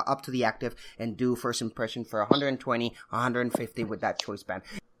to the active and do first impression for 120, 150 with that choice band.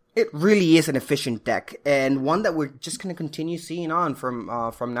 It really is an efficient deck, and one that we're just going to continue seeing on from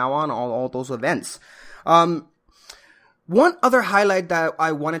now on, all those events. One other highlight that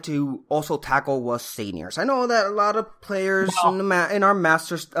I wanted to also tackle was seniors. I know that a lot of players in our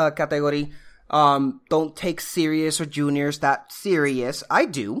Masters category don't take serious or juniors that serious. I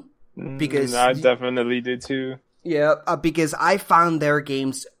do. Because I definitely do too. Yeah, because I found their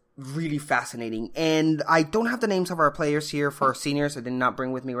games really fascinating. And I don't have the names of our players here for seniors. I did not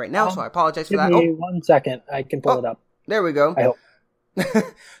bring with me right now, so I apologize for that. Give me 1 second. I can pull it up. There we go. I hope.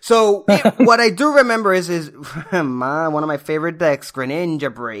 So what I do remember is one of my favorite decks,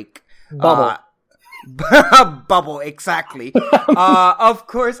 Greninja Break. Bubble. Bubble, exactly. Of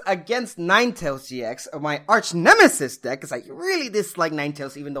course, against Ninetales GX, my arch nemesis deck, because I really dislike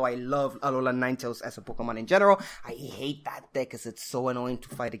Ninetales, even though I love Alolan Ninetales as a Pokemon in general. I hate that deck because it's so annoying to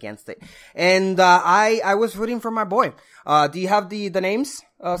fight against it. And I was rooting for my boy. Do you have the names?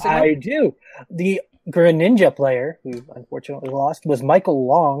 I do. The Greninja player, who unfortunately lost, was Michael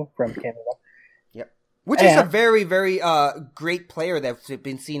Long from Canada. Yep. Which is a very, very great player that's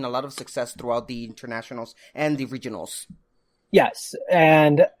been seeing a lot of success throughout the internationals and the regionals. Yes,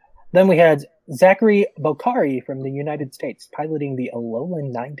 and then we had Zachary Bokhari from the United States piloting the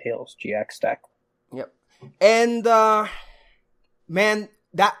Alolan Ninetales GX deck. Yep. And, man,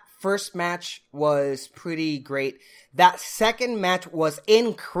 that first match was pretty great. That second match was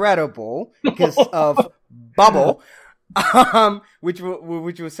incredible because of Bubble, which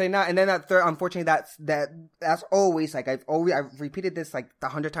we'll say now. And then that third, unfortunately, that's always, like, I've repeated this like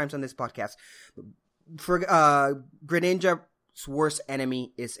 100 times on this podcast. For, Greninja's worst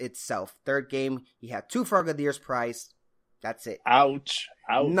enemy is itself. Third game, he had 2 Frogadiers prize. That's it. Ouch.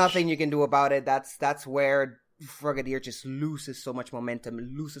 Nothing you can do about it. That's where Frogadier just loses so much momentum,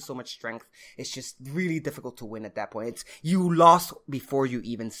 loses so much strength. It's just really difficult to win at that point. You lost before you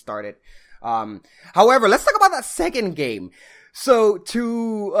even started. However, let's talk about that second game. So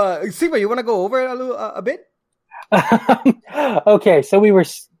Sigma, you want to go over it a bit? Okay, so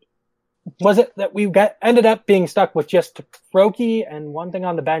was it that we ended up being stuck with just Froakie and one thing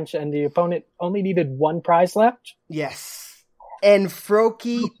on the bench, and the opponent only needed 1 prize left? Yes. And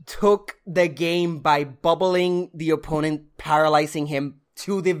Froakie took the game by bubbling the opponent, paralyzing him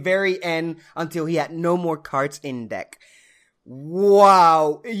to the very end until he had no more cards in deck.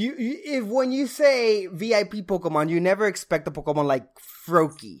 Wow. When you say VIP Pokemon, you never expect a Pokemon like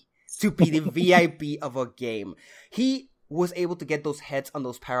Froakie to be the VIP of a game. He was able to get those heads on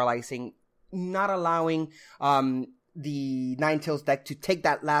those paralyzing, not allowing the Ninetales deck to take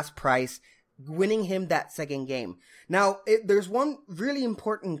that last prize, winning him that second game. Now, there's one really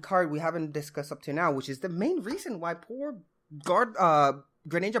important card we haven't discussed up to now, which is the main reason why poor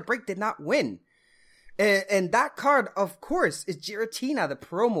Greninja Break did not win. And that card, of course, is Giratina, the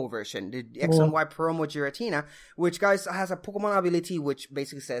promo version, the X and Y promo Giratina, which, guys, has a Pokemon ability which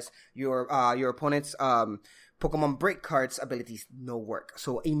basically says your opponent's Pokemon Break cards abilities no work.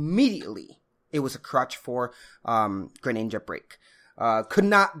 So immediately, it was a crutch for Greninja Break. Could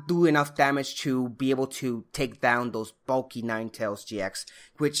not do enough damage to be able to take down those bulky Ninetales GX,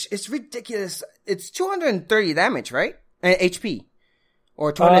 which is ridiculous. It's 230 damage, right? HP.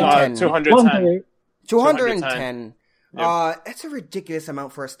 Or 210. 210. 210. Yep. It's a ridiculous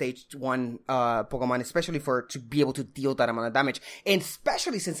amount for a stage 1 Pokemon, especially to be able to deal that amount of damage. And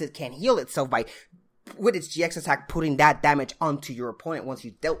especially since it can heal itself with its GX attack, putting that damage onto your opponent once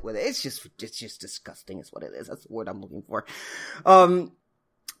you dealt with it. It's just disgusting is what it is. That's the word I'm looking for.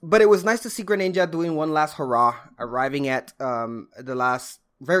 But it was nice to see Greninja doing one last hurrah, arriving at the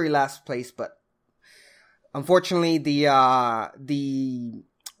very last place. But unfortunately, the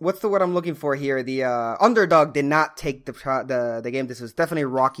what's the word I'm looking for here? The underdog did not take the game. This was definitely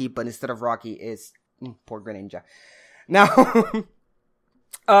Rocky, but instead of Rocky is poor Greninja. Now.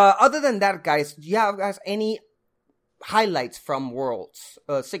 Other than that, guys, do you have any highlights from Worlds?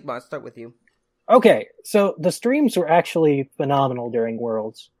 Sigma, let's start with you. Okay, so the streams were actually phenomenal during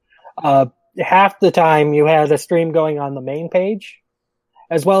Worlds. Half the time you had a stream going on the main page,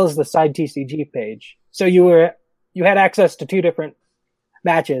 as well as the side TCG page. So you had access to 2 different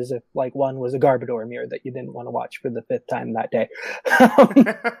matches, if like one was a Garbodor mirror that you didn't want to watch for the 5th time that day.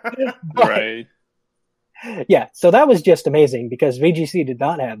 Right. Yeah, so that was just amazing because VGC did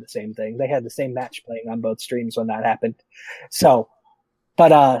not have the same thing. They had the same match playing on both streams when that happened. So,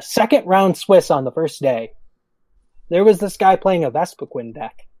 but second round Swiss on the first day, there was this guy playing a Vespiquen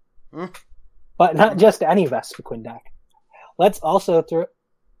deck. But not just any Vespiquen deck. Let's also throwing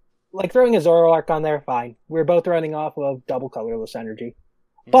a Zoroark on there, fine. We're both running off of double colorless energy.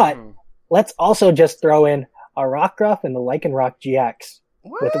 But let's also just throw in a Rockruff and the Lycanroc GX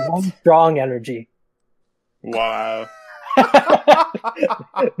with 1 strong energy. Wow.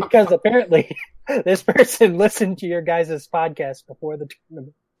 Because apparently this person listened to your guys' podcast before the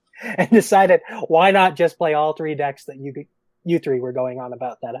tournament and decided why not just play all 3 decks that you 3 were going on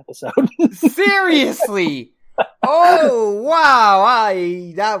about that episode. Seriously? Oh, wow.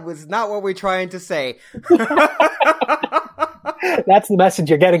 That was not what we're trying to say. That's the message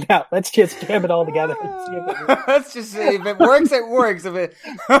you're getting out. Let's just jam it all together. And see if it works. Let's just say if it works, it works.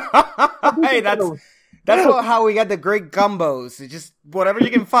 Hey, that's how we got the great gumbos. Just whatever you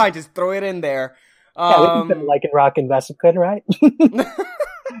can find, just throw it in there. Yeah, we can like it, rock and Vespiquen, right?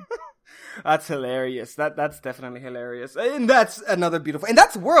 That's hilarious. That's definitely hilarious. And that's another beautiful. And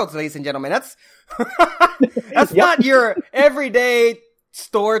that's Worlds, ladies and gentlemen. That's not your everyday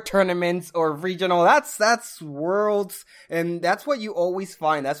store tournaments or regional. That's Worlds, and that's what you always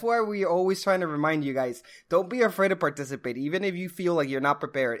find. That's why we're always trying to remind you guys, don't be afraid to participate, even if you feel like you're not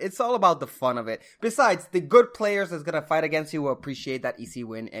prepared. It's all about the fun of it. Besides, the good players that's gonna fight against you will appreciate that easy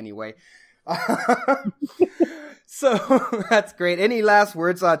win anyway. So that's great. Any last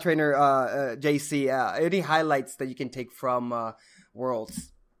words, Trainer JC? Any highlights that you can take from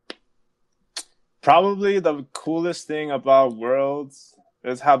Worlds? Probably the coolest thing about Worlds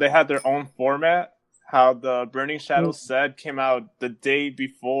is how they had their own format. How the Burning Shadows set came out the day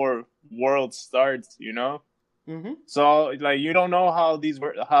before Worlds starts, you know? Mm-hmm. So, like, you don't know how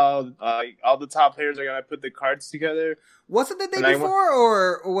all the top players are gonna put the cards together. Was it the day before,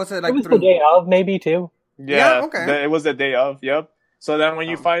 or was it like it was the day of, maybe too? Yeah, okay. It was the day of. Yep. So then, when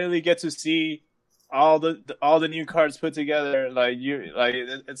you finally get to see all the new cards put together,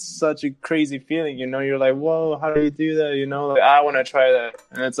 it's such a crazy feeling. You know, you're like, whoa, how do you do that? You know, like, I want to try that,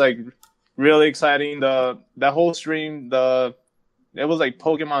 and it's like really exciting. The whole stream, it was like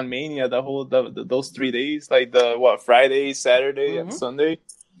Pokemon Mania. Those 3 days, like Friday, Saturday, and Sunday.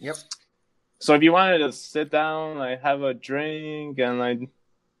 Yep. So if you wanted to sit down, like have a drink and like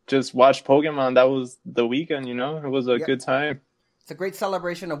just watch Pokemon, that was the weekend. You know, it was a good time. It's a great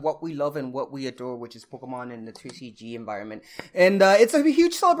celebration of what we love and what we adore, which is Pokemon in the TCG environment. And it's a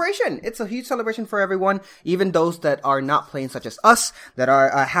huge celebration. It's a huge celebration for everyone, even those that are not playing, such as us, that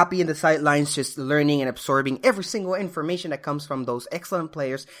are happy in the sidelines, just learning and absorbing every single information that comes from those excellent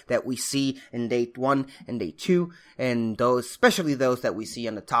players that we see in day 1 and day 2, and those, especially those that we see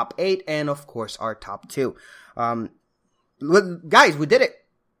in the top 8, and of course our top 2. Guys, we did it.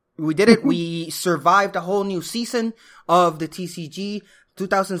 We did it. We survived a whole new season of the TCG.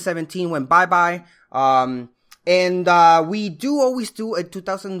 2017 went bye-bye. And we do always do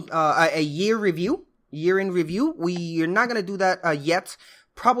a year review, year-in review. We are not going to do that yet.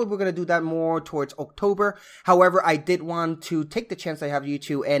 Probably we're going to do that more towards October. However, I did want to take the chance I have you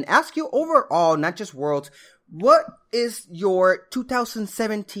two and ask you overall, not just Worlds, what is your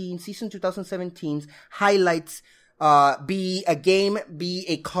 2017, season 2017's highlights? Be a game, be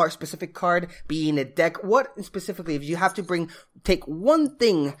a card, specific card, be in a deck. What specifically, if you have to take one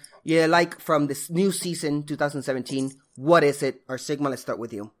thing you like from this new season, 2017, what is it? Or Sigma, let's start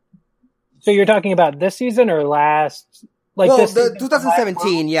with you. So you're talking about this season or last? Like well, this the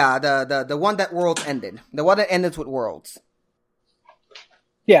 2017, yeah, the one that Worlds ended. The one that ended with Worlds.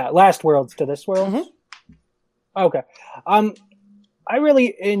 Yeah, last Worlds to this Worlds? Mm-hmm. Okay. I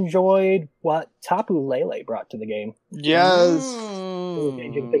really enjoyed what Tapu Lele brought to the game. Yes.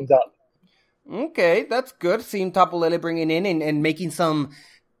 Changing things up. Okay, that's good. Seeing Tapu Lele bringing in and making some...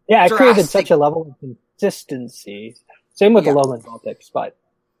 Yeah, it created such a level of consistency. Same with the Lowland Baltics, but...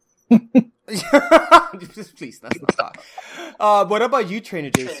 Please, that's not stop. What about you, Trainer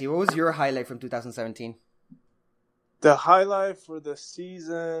JC? What was your highlight from 2017? The highlight for the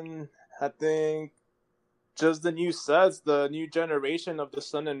season, I think... just the new sets, the new generation of the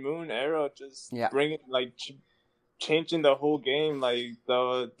Sun and Moon era, just bringing changing the whole game, like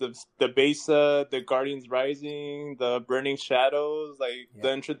the base set, the Guardians Rising, the Burning Shadows,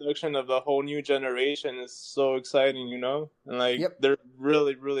 the introduction of the whole new generation is so exciting, you know, and they're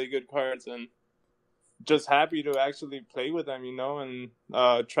really, really good cards, and just happy to actually play with them, you know, and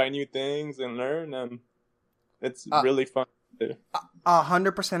try new things and learn, and it's really fun.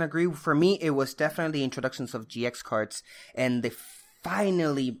 100% agree. For me, it was definitely the introductions of GX cards and the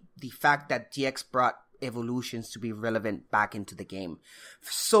fact that GX brought evolutions to be relevant back into the game.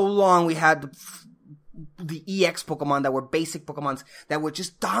 For so long, we had the EX Pokemon that were basic Pokemons that were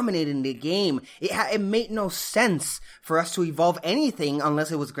just dominating the game. It made no sense for us to evolve anything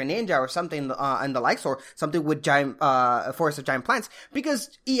unless it was Greninja or something and the likes, or something with giant Forest of Giant Plants,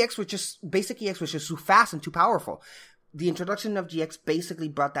 because basic EX was just too fast and too powerful. The introduction of GX basically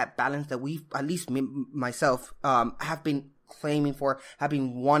brought that balance that we, at least myself, have been claiming for, have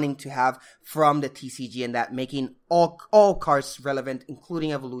been wanting to have from the TCG, and that making all cards relevant,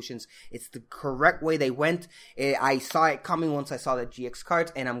 including evolutions. It's the correct way they went. I saw it coming once I saw the GX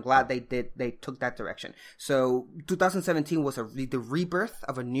cards, and I'm glad they took that direction. So 2017 was the rebirth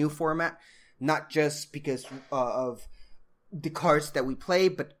of a new format, not just because of the cards that we play,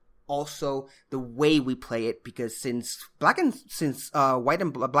 but also the way we play it, because since Black and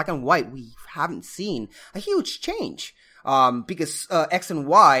White, we haven't seen a huge change. Because X and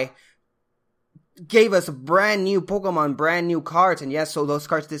Y gave us a brand new Pokemon, brand new cards, and yes, so those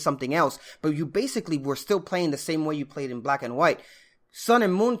cards did something else, but you basically were still playing the same way you played in Black and White. Sun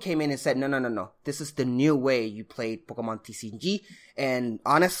and Moon came in and said, no, this is the new way you played Pokemon TCG, and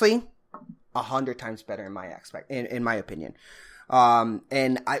honestly, 100 times better in my opinion.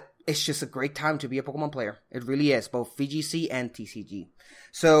 It's just a great time to be a Pokemon player. It really is, both VGC and TCG.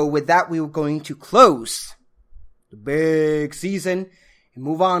 So with that, we were going to close the big season and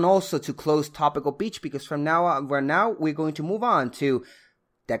move on also to close Topical Beach, because from now on, we're going to move on to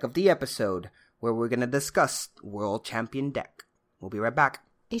Deck of the Episode, where we're going to discuss World Champion deck. We'll be right back.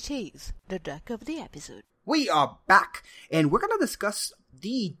 It is the deck of the episode. We are back, and we're going to discuss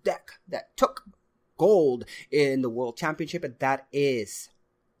the deck that took gold in the World Championship, and that is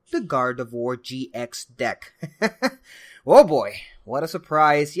the Gardevoir GX deck. Oh boy, what a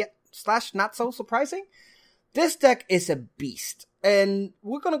surprise, yet / not so surprising. This deck is a beast, and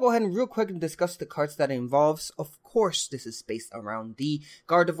we're going to go ahead and real quick and discuss the cards that it involves. Of course, this is based around the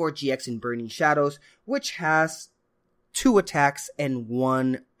Gardevoir GX in Burning Shadows, which has 2 attacks and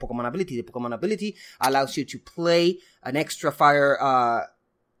 1 Pokemon ability. The Pokemon ability allows you to play an extra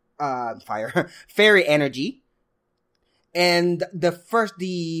fairy energy. And the first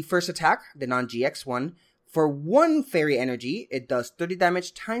attack, the non-GX one, for 1 fairy energy, it does 30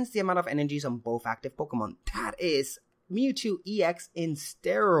 damage times the amount of energies on both active Pokemon. That is Mewtwo EX in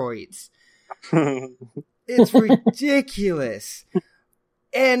steroids. It's ridiculous.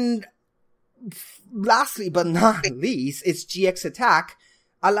 And lastly, but not least, its GX attack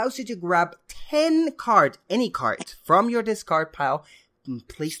allows you to grab 10 cards, any card, from your discard pile and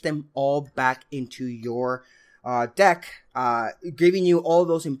place them all back into your deck, giving you all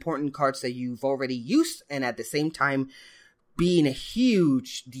those important cards that you've already used, and at the same time being a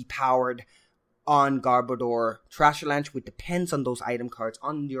huge depowered on Garbodor Trash Avalanche, which depends on those item cards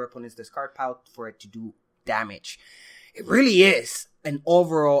on your opponent's discard pile for it to do damage. It really is an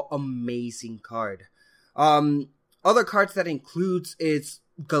overall amazing card. Other cards that includes is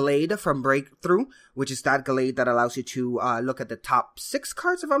Gallade from Breakthrough, which is that Gallade that allows you to look at the top 6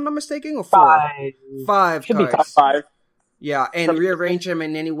 cards, if I'm not mistaken, or 4? 5 Should cards. be top 5. Yeah, and rearrange them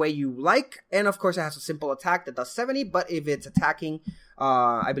in any way you like. And of course, it has a simple attack that does 70, but if it's attacking,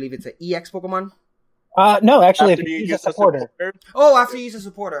 I believe it's an EX Pokemon. No, actually, if you use a supporter. Oh, after you use a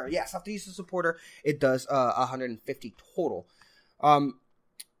supporter. Yes, after you use a supporter, it does 150 total.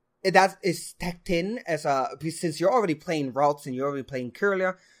 That is teched in as since you're already playing Ralts and you're already playing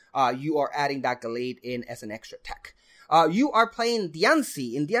Kirlia, you are adding that Gallade in as an extra tech. You are playing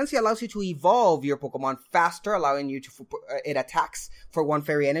Diancie, and Diancie allows you to evolve your Pokemon faster, allowing you to, it attacks for 1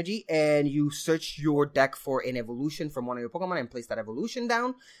 fairy energy, and you search your deck for an evolution from one of your Pokemon and place that evolution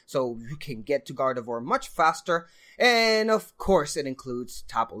down, so you can get to Gardevoir much faster. And of course, it includes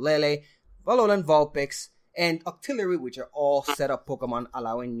Tapu Lele, Alolan Vulpix, and Octillery, which are all set up Pokemon,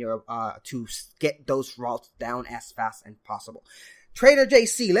 allowing you to get those routes down as fast as possible. Trainer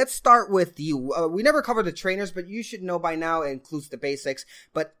JC, let's start with you. We never covered the trainers, but you should know by now it includes the basics,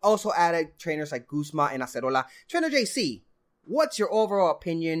 but also added trainers like Guzma and Acerola. Trainer JC, what's your overall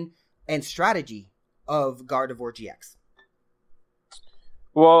opinion and strategy of Gardevoir GX?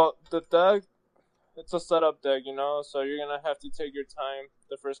 Well, the deck, it's a setup deck, you know, so you're going to have to take your time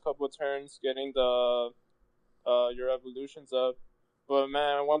the first couple of turns getting your evolutions up. But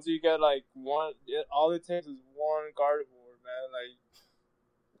man, once you get like one, all it takes is one Gardevoir, man.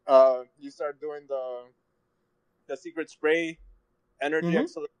 Like, you start doing the secret spray, energy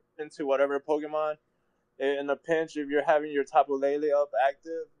acceleration to whatever Pokemon. In a pinch, if you're having your Tapu Lele up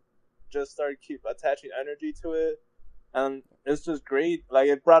active, just keep attaching energy to it, and it's just great. Like,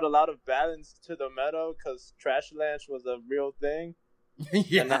 it brought a lot of balance to the meta because Trash Avalanche was a real thing.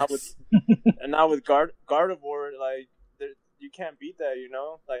 Yes. And now with Gardevoir, like, you can't beat that, you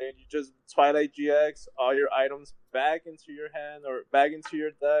know? Like, you just Twilight GX, all your items back into your hand or back into your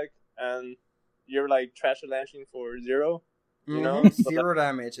deck, and you're, like, Trash Avalanching for 0, you know? So 0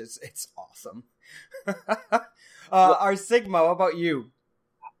 damage. It's awesome. Our Sigma, what about you?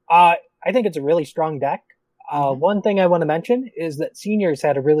 I think it's a really strong deck. One thing I want to mention is that Seniors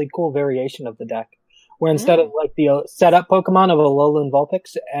had a really cool variation of the deck, where instead of like the setup Pokemon of Alolan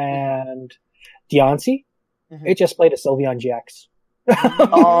Vulpix and Diancie, it just played a Sylveon GX.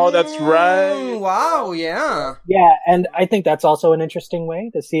 Oh, that's right. Wow, yeah. Yeah, and I think that's also an interesting way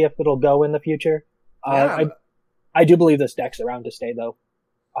to see if it'll go in the future. I do believe this deck's around to stay, though.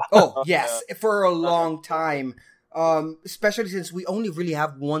 Oh, yes, for a long time. Especially since we only really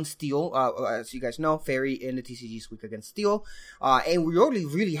have one Steel, as you guys know, Fairy in the TCG is weak against Steel. And we only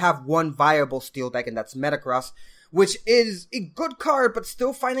really have one viable Steel deck, and that's Metagross, which is a good card, but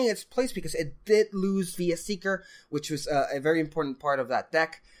still finding its place because it did lose via Seeker, which was a very important part of that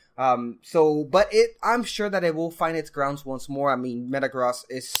deck. But I'm sure that it will find its grounds once more. I mean, Metagross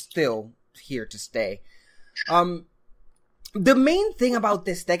is still here to stay. The main thing about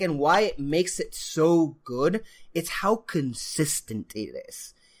this deck and why it makes it so good is how consistent it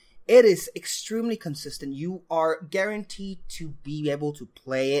is. It is extremely consistent. You are guaranteed to be able to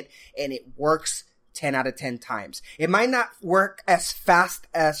play it, and it works 10 out of 10 times. It might not work as fast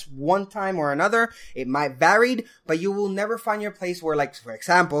as one time or another. It might vary, but you will never find your place where, like, for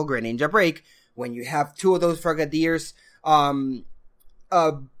example, Greninja Break When you have two of those Frigadiers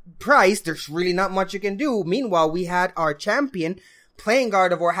priced, there's really not much you can do. Meanwhile, we had our champion playing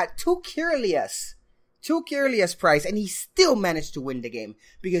Gardevoir, had two Kirlias price, and he still managed to win the game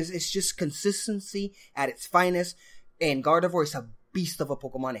because it's just consistency at its finest. And Gardevoir is a beast of a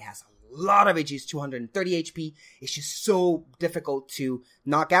Pokemon. It has a lot of HP, it's 230 HP. It's just so difficult to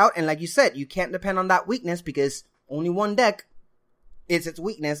knock out. And like you said, you can't depend on that weakness because only one deck is its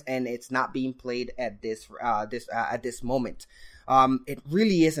weakness, and it's not being played at this moment. It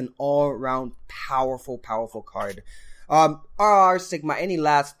really is an all-around powerful card. Our Sigma, any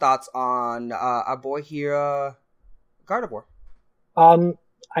last thoughts on our boy here, Gardevoir?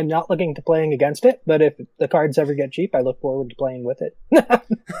 I'm not looking to playing against it, but if the cards ever get cheap, I look forward to playing with it.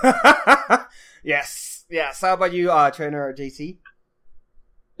 Yes. How about you, Trainer JC?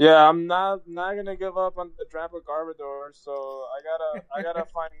 Yeah, I'm not gonna give up on the Drampa Garbodor, so I gotta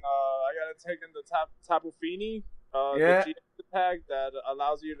take in the Tapu Fini, the GX attack that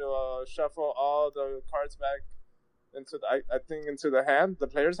allows you to shuffle all the cards back into the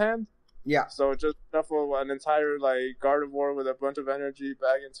player's hand. Yeah. So just shuffle an entire Gardevoir with a bunch of energy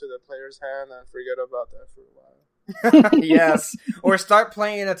back into the player's hand and forget about that for a while. Yes. Or start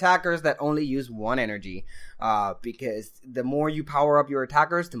playing attackers that only use one energy. Because the more you power up your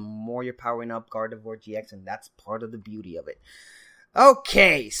attackers, the more you're powering up Gardevoir GX, and that's part of the beauty of it.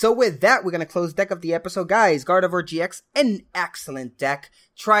 Okay, so with that, we're going to close deck of the episode. Guys, Gardevoir GX, an excellent deck.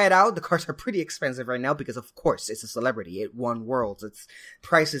 Try it out. The cards are pretty expensive right now because, of course, it's a celebrity. It won Worlds. Its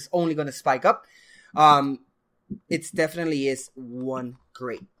price is only going to spike up. It definitely is one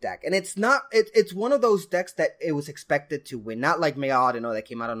great deck. And it's one of those decks that it was expected to win. Not like Meowth, that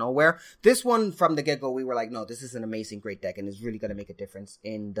came out of nowhere. This one, from the get-go, we were like, no, this is an amazing, great deck, and it's really going to make a difference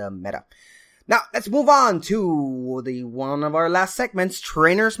in the meta. Now, let's move on to one of our last segments,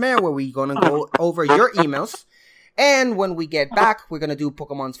 Trainer's Mail, where we're going to go over your emails. And when we get back, we're going to do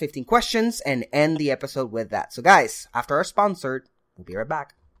Pokemon's 15 questions and end the episode with that. So, guys, after our sponsor, we'll be right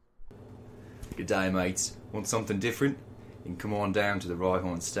back. Good day, mates. Want something different? You can come on down to the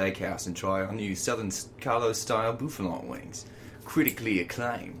Rhyhorn Steakhouse and try our new Southern Carlos-style Bouffalon wings. Critically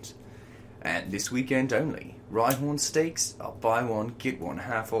acclaimed. And this weekend only, Rhyhorn Steaks are buy one, get one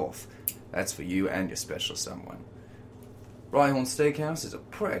half off. That's for you and your special someone. Rhyhorn Steakhouse is a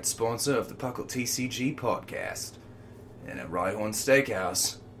proud sponsor of the Puckle TCG podcast. And at Rhyhorn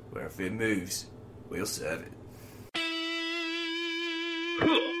Steakhouse, where if it moves, we'll serve it.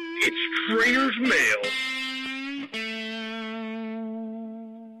 It's Trainer's Mail.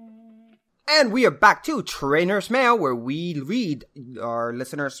 And we are back to Trainer's Mail, where we read our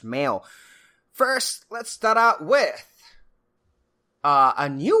listeners' mail. First, let's start out with a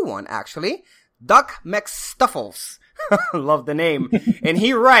new one, actually. Duck McStuffles. Love the name. And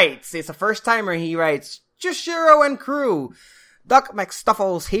he writes, it's a first timer, he writes, Jushiro and crew. Duck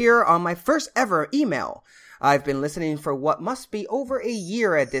McStuffles here on my first ever email. I've been listening for what must be over a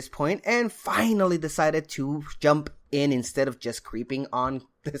year at this point and finally decided to jump in instead of just creeping on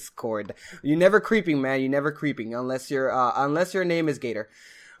Discord. You're never creeping, man. You're never creeping unless your name is Gator.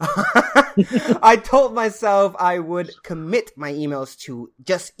 I told myself I would commit my emails to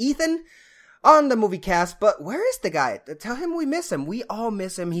just Ethan on the movie cast, but where is the guy? Tell him we miss him. We all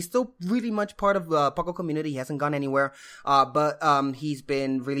miss him. He's still really much part of the Puckle community. He hasn't gone anywhere. But he's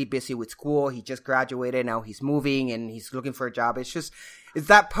been really busy with school. He just graduated. Now he's moving and he's looking for a job. It's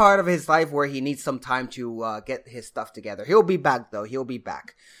that part of his life where he needs some time to get his stuff together. He'll be back though. He'll be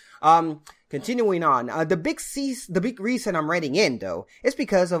back. Continuing on, the big reason I'm writing in, though, is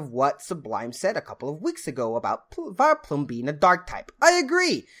because of what Sublime said a couple of weeks ago about Vileplume being a dark type. I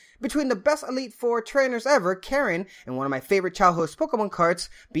agree! Between the best Elite Four trainers ever, Karen, and one of my favorite childhood Pokemon cards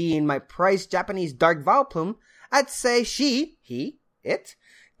being my prized Japanese Dark Vileplume, I'd say it,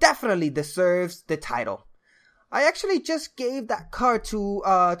 definitely deserves the title. I actually just gave that card to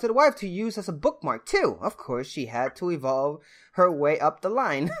the wife to use as a bookmark too. Of course, she had to evolve her way up the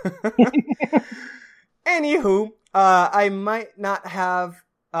line. Anywho, I might not have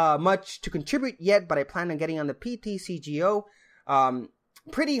much to contribute yet, but I plan on getting on the PTCGO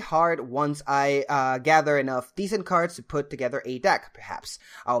pretty hard once I gather enough decent cards to put together a deck. Perhaps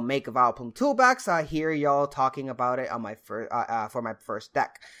I'll make a Vileplume toolbox. I hear y'all talking about it on my for my first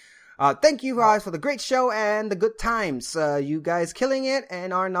deck. Thank you guys for the great show and the good times. You guys killing it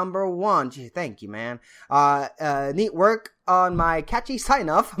and are number one. Gee, thank you, man. Neat work on my catchy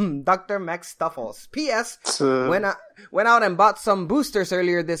sign-off, Dr. Max Stuffles. P.S. Went out and bought some boosters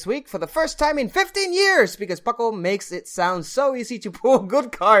earlier this week for the first time in 15 years because Puckle makes it sound so easy to pull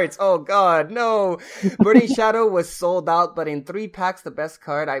good cards. Oh, God, no. Burning Shadow was sold out, but in 3 packs, the best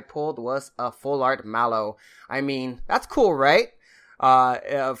card I pulled was a full art Mallow. I mean, that's cool, right?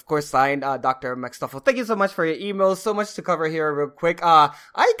 Of course, signed, Dr. McStuffle. Thank you so much for your emails. So much to cover here real quick. I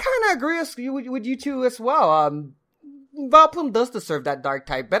kind of agree with you two as well. Vileplume does deserve that dark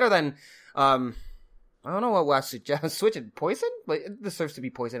type better than, I don't know what I suggest. Switch it poison? But it deserves to be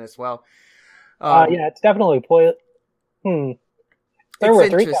poison as well. Yeah, it's definitely poison.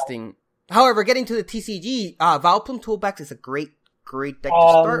 It's interesting. However, getting to the TCG, Vileplume Toolbox is a great deck to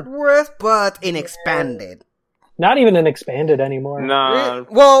start with, but in expanded. Not even an expanded anymore. Nah.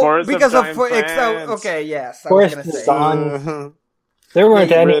 Well, Forest because of okay, yes. Forest of Sun. There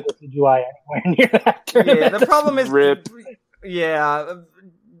weren't any UI anywhere near that tournament. Yeah, the problem is Rip. Yeah,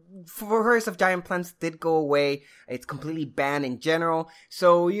 Forest of Giant Plants did go away. It's completely banned in general,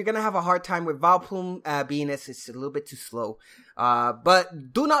 so you're gonna have a hard time with Vileplume being it's a little bit too slow.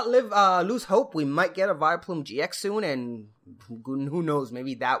 But do not lose hope. We might get a Vileplume GX soon, and who knows?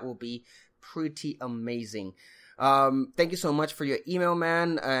 Maybe that will be pretty amazing. Thank you so much for your email,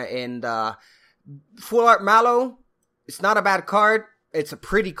 man. And Full Art Mallow, it's not a bad card. It's a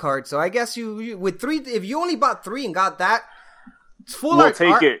pretty card. So I guess you with 3, if you only bought 3 and got that, it's full art.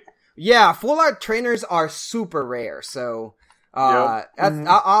 We'll take it. Yeah, full art trainers are super rare. So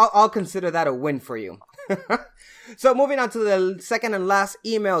I'll consider that a win for you. So moving on to the second and last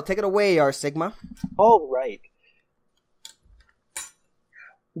email. Take it away, our Sigma. All right.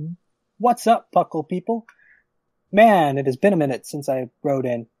 What's up, Puckle people? Man, it has been a minute since I wrote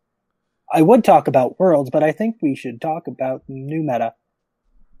in. I would talk about Worlds, but I think we should talk about new meta.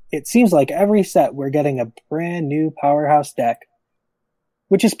 It seems like every set we're getting a brand new powerhouse deck,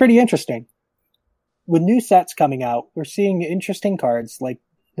 which is pretty interesting. With new sets coming out, we're seeing interesting cards like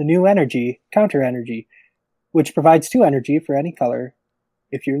the new Energy, Counter Energy, which provides 2 energy for any color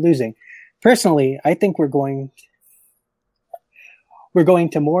if you're losing. Personally, I think we're going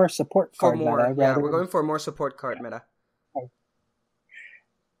to more support card meta. Yeah, we're going for more support card meta.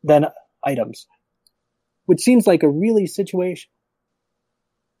 Than items. Which seems like a really situation.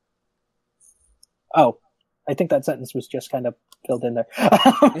 Oh, I think that sentence was just kind of filled in there.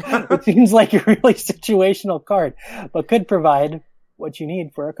 It seems like a really situational card, but could provide what you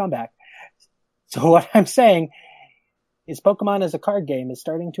need for a comeback. So what I'm saying is Pokemon as a card game is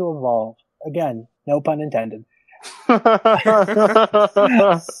starting to evolve. Again, no pun intended.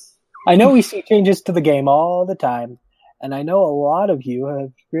 I know we see changes to the game all the time, and I know a lot of you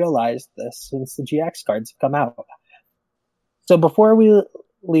have realized this since the GX cards have come out. So before we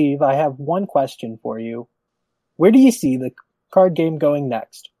leave, I have one question for you. Where do you see the card game going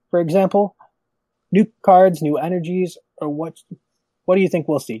next? For example, new cards, new energies, or what do you think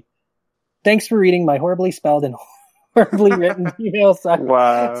we'll see? Thanks for reading my horribly spelled and horribly written email.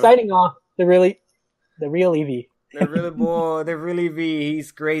 Wow. Signing off, the real Eevee. The really V.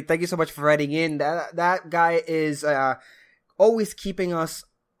 He's great. Thank you so much for writing in. That guy is always keeping us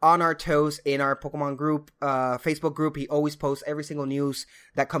on our toes in our Pokemon group, Facebook group. He always posts every single news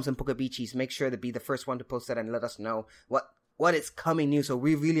that comes in Pokebeachies. Make sure to be the first one to post that and let us know what is coming new. So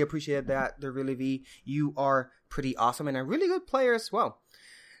we really appreciate that. The really V. You are pretty awesome and a really good player as well.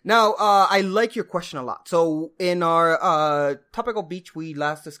 Now, I like your question a lot. So in our Topical Beach, we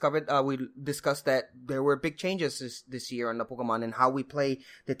last we discussed that there were big changes this year on the Pokemon and how we play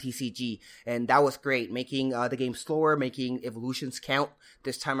the TCG. And that was great. Making the game slower, making evolutions count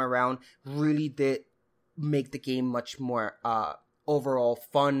this time around really did make the game much more overall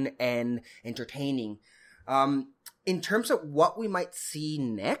fun and entertaining. In terms of what we might see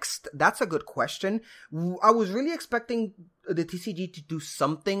next, that's a good question. I was really expecting the TCG to do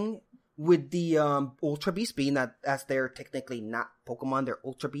something with the Ultra Beasts, being that as they're technically not Pokemon, they're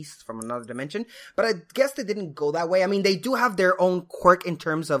Ultra Beasts from another dimension. But I guess they didn't go that way. I mean, they do have their own quirk in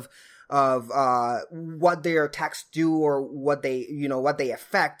terms of what their attacks do or what they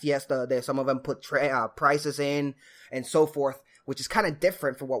affect. Yes, some of them put prices in and so forth, which is kind of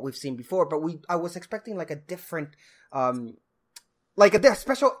different from what we've seen before. But I was expecting like a different, like a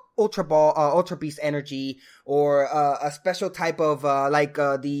special Ultra Ball, Ultra Beast energy, or a special type of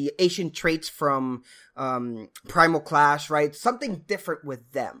the Asian traits from Primal Clash, right? Something different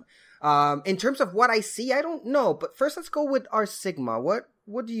with them. In terms of what I see, I don't know. But first, let's go with our Sigma.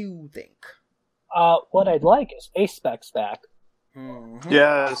 What do you think? What I'd like is Ace Specs back. Mm-hmm.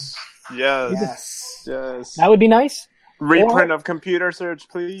 Yes. Yes. That would be nice. Reprint of Computer Search,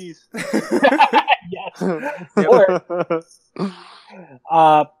 please. Yes. Or,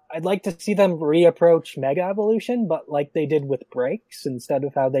 I'd like to see them reapproach Mega Evolution, but like they did with Breaks instead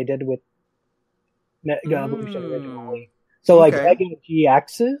of how they did with Mega Evolution originally. So like Mega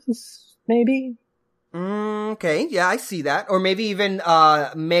GXs, maybe? Okay, yeah, I see that. Or maybe even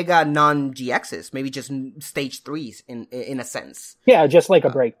Mega non-GXs, maybe just stage 3s in a sense. Yeah, just like a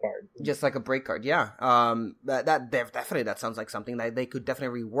break card. Just like a break card, yeah. That sounds like something that they could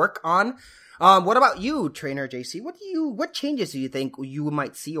definitely rework on. What about you, Trainer JC? What changes do you think you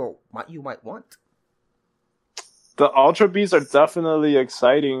might see or what you might want? The Ultra Beasts are definitely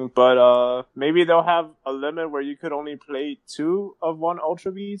exciting, but maybe they'll have a limit where you could only play 2 of one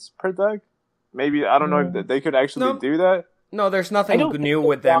Ultra Beast per deck. Maybe, I don't know if they could actually do that. No, there's nothing new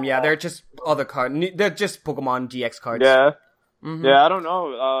with them. Yeah, they're just other cards. They're just Pokemon GX cards. Yeah. Mm-hmm. Yeah, I don't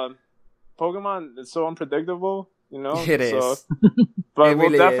know. Pokemon is so unpredictable, you know? It is. But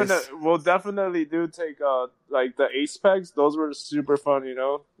we'll definitely do take like the Ace Packs. Those were super fun, you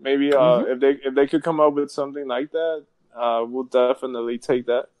know? Maybe if they could come up with something like that, we'll definitely take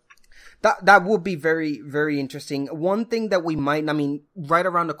that. That would be very, very interesting. One thing that we might, right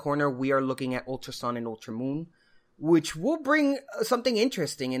around the corner, we are looking at Ultra Sun and Ultra Moon, which will bring something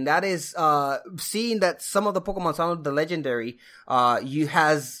interesting, and that is seeing that some of the Pokemon, some of the legendary,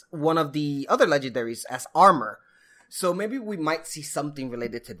 has one of the other legendaries as armor. So maybe we might see something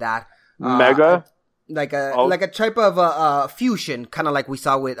related to that. Mega? Like a type of fusion, kind of like we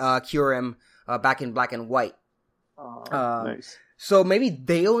saw with Kyurem back in Black and White. Nice. So maybe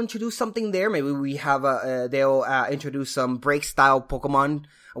they'll introduce something there. Maybe we have they'll introduce some break style Pokemon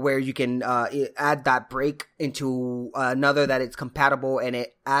where you can add that break into another that it's compatible and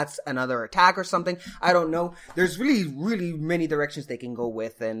it adds another attack or something. I don't know. There's really, really many directions they can go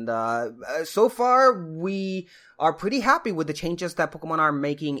with, and so far we are pretty happy with the changes that Pokemon are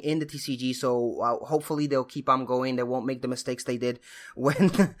making in the TCG. So hopefully they'll keep on going. They won't make the mistakes they did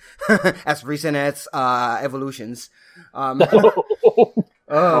when as recent as Evolutions. Oh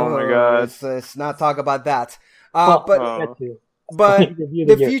my god! Let's not talk about that. But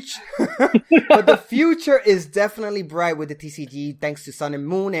the future is definitely bright with the TCG, thanks to Sun and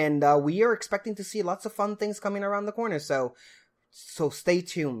Moon, and we are expecting to see lots of fun things coming around the corner. So stay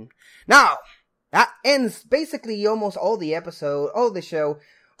tuned. Now that ends basically almost all the show.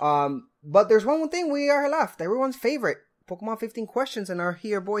 But there's one thing we are left. Everyone's favorite Pokemon 15 questions, and our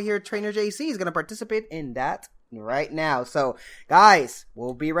boy here, Trainer JC, is gonna participate in that right now. So, guys,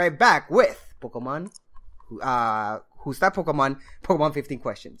 we'll be right back with Pokemon. Who's that Pokemon? Pokemon 15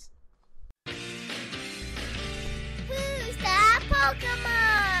 questions. Who's that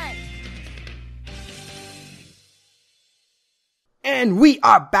Pokemon? And we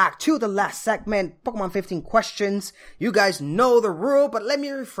are back to the last segment, Pokemon 15 questions. You guys know the rule, but let me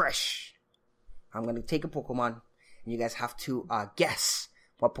refresh. I'm going to take a Pokemon, and you guys have to guess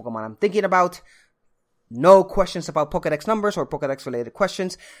what Pokemon I'm thinking about. No questions about Pokedex numbers or Pokedex related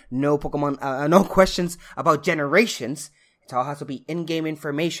questions. No questions about generations. It all has to be in-game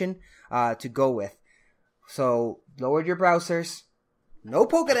information to go with. So lower your browsers. No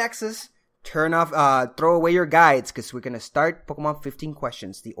Pokedexes. Turn off, throw away your guides, because we're gonna start Pokemon 15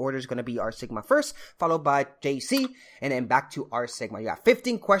 questions. The order is gonna be R Sigma first, followed by JC, and then back to R Sigma. You got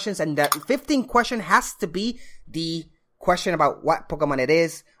 15 questions, and that 15 question has to be the question about what Pokemon it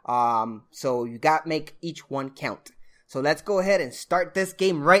is. So you got to make each one count. So let's go ahead and start this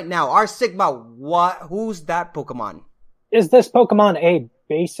game right now. R Sigma, who's that Pokemon? Is this Pokemon a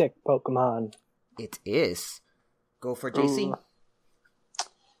basic Pokemon? It is. Go for JC.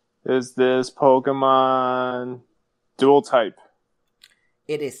 Is this Pokemon dual type?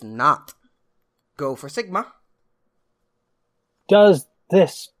 It is not. Go for Sigma. Does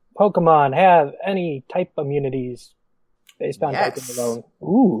this Pokemon have any type immunities based on typing alone?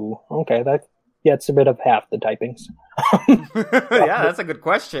 Ooh, okay, that gets rid of half the typings. Yeah, that's a good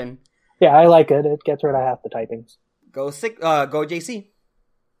question. Yeah, I like it. It gets rid of half the typings. Go JC.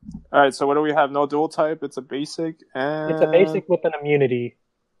 All right, so what do we have? No dual type. It's a basic, and it's a basic with an immunity.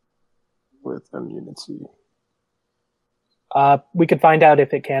 With immunity. We could find out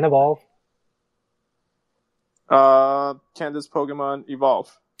if it can evolve. Can this Pokemon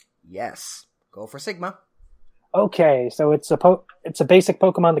evolve? Yes. Go for Sigma. Okay, so it's a basic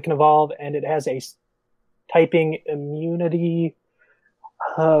Pokemon that can evolve, and it has a typing immunity.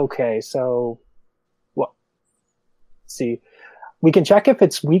 Okay, so what? Let's see. We can check if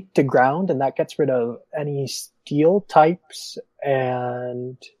it's weak to ground, and that gets rid of any steel types,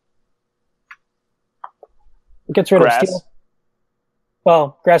 and it gets rid Grass. of steel.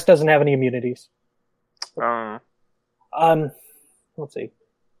 Well, grass doesn't have any immunities. Uh, Let's see.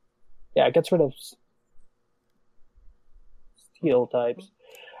 Yeah, it gets rid of steel types.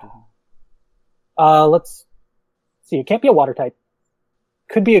 Let's see. It can't be a water type.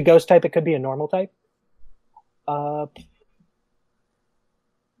 Could be a ghost type. It could be a normal type.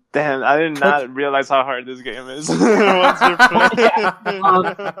 Damn, I did not realize how hard this game is. Once you play.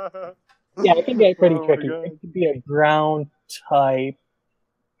 Yeah, it can get pretty tricky. It could be a ground type.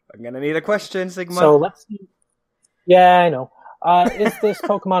 I'm gonna need a question, Sigma. So let's see. Yeah, I know. Is this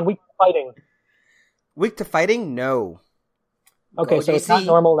Pokemon weak to fighting? Weak to fighting? No. Okay, Go so it's JC. not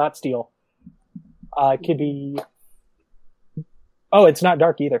normal, not steel. It could be... Oh, it's not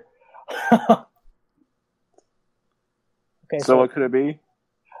dark either. Okay, So what could it be?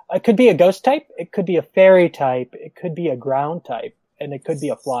 it could be a ghost type, it could be a fairy type, it could be a ground type, and it could be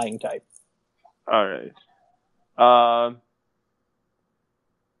a flying type. Alright.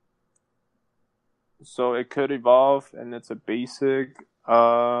 So it could evolve, and it's a basic.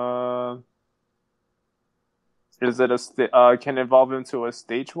 Is it can it evolve into a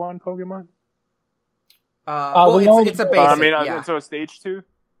stage 1 Pokemon? It's a basic. Yeah. Into a stage 2?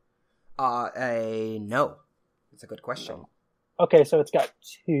 No. It's a good question. Okay, so it's got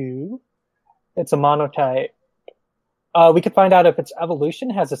 2. It's a monotype. We could find out if its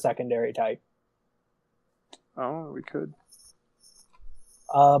evolution has a secondary type. Oh, we could.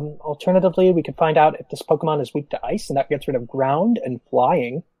 Alternatively, we could find out if this Pokemon is weak to ice, and that gets rid of ground and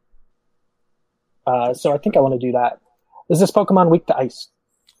flying. So I think I want to do that. Is this Pokemon weak to ice?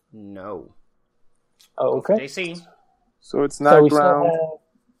 No. Oh, okay. JC. So it's not ground.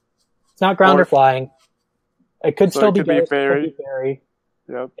 It's not ground or flying. It could still be could be ghost. fairy. Could be fairy.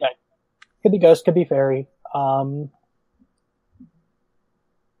 Yep. Yeah. Could be ghost. Could be fairy.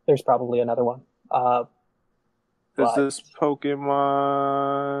 There's probably another one. Is this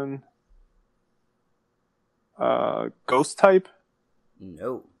Pokemon ghost type?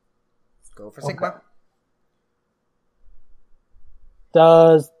 No. Go for Sigma. Okay.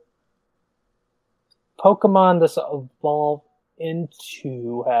 Does Pokemon this evolve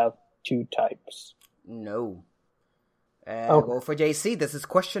into have 2 types? No. Okay. Go for JC. This is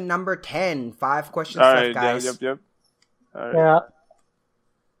question number 10. 5 questions All left, right, guys. Yep. All right. Yeah.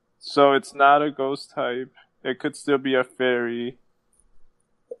 So it's not a ghost type. It could still be a fairy.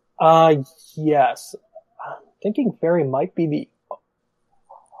 Yes. I'm thinking fairy might be the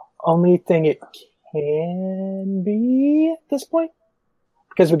only thing it can be at this point.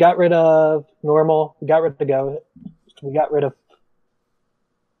 Because we got rid of normal, we got rid of ghost, we got rid of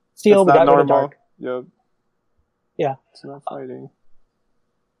steel, we got rid of dark. Yep. Yeah. It's not fighting.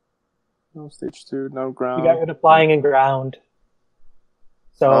 No stage 2, no ground. We got rid of flying and ground.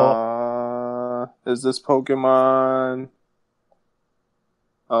 So is this Pokemon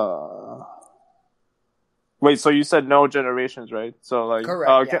wait, so you said no generations, right? So like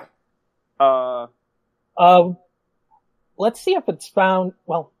correct, let's see if it's found.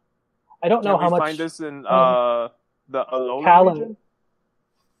 Well, I don't know how much. Find this in the Alolan region?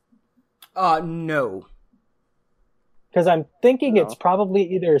 No. Because I'm thinking it's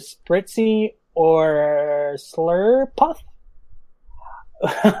probably either Spritzy or Slurpuff.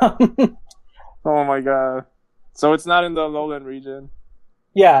 Oh my god. So it's not in the Alolan region?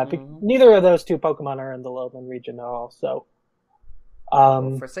 Yeah, neither of those 2 Pokemon are in the Alolan region at all, so...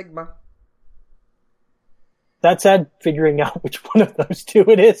 for Sigma. That said, figuring out which one of those 2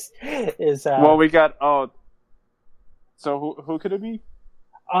 it is... well, we got... So who could it be?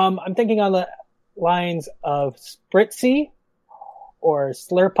 I'm thinking on the lines of Spritzy or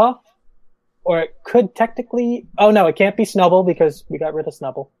Slurpuff, or it could technically... Oh no, it can't be Snubbull because we got rid of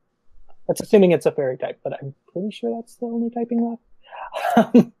Snubbull. That's assuming it's a fairy type, but I'm pretty sure that's the only typing left.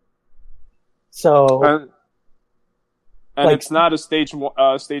 So... and like, it's not a stage 2,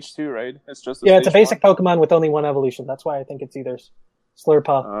 right? It's just it's a basic 1? Pokemon with only 1 evolution. That's why I think it's either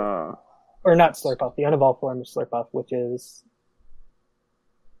Slurpuff or not Slurpuff. The unevolved form of Slurpuff, which is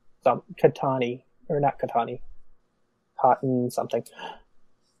some Katani or not Katani, Cotton something.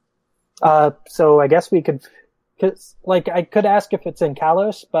 So I guess we could, cause like I could ask if it's in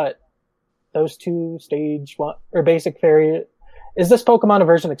Kalos, but those 2 stage 1 or basic fairy. Is this Pokemon a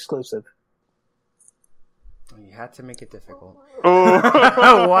version exclusive? You had to make it difficult.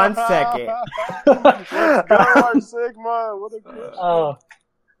 1 second. Let's go, Sigma. What a good.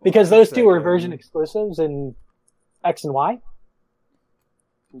 Because those 2 are version exclusives in X and Y?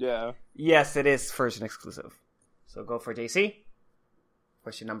 Yeah. Yes, it is version exclusive. So go for JC.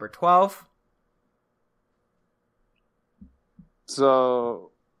 Question number 12.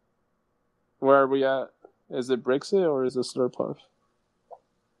 So, where are we at? Is it Brixie or is it Slurpuff?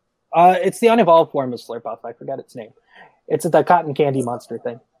 It's the unevolved form of Slurpuff. I forgot its name. It's the cotton candy monster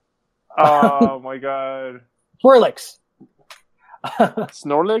thing. Oh my god. Swirlix.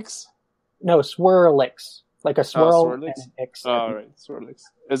 Snorlax? No, Swirlix. Like a swirl and Swirlix? an X. Oh, right. Swirlix.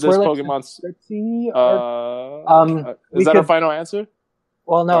 Is this Swirlix Pokemon... is that our final answer?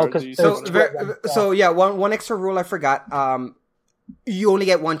 Well, no, Or because do you- So yeah, one extra rule I forgot. You only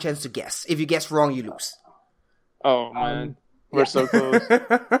get one chance to guess. If you guess wrong, you lose. Oh, man. We're so close.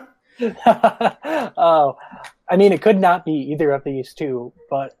 Oh, I mean, it could not be either of these two,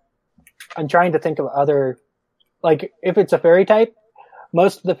 but I'm trying to think of other, like, if it's a fairy type,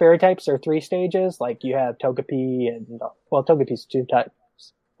 most of the fairy types are 3 stages. Like, you have Togepi and, well, Togepi's 2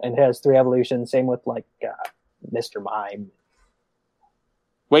 types and has 3 evolutions. Same with, like, Mr. Mime.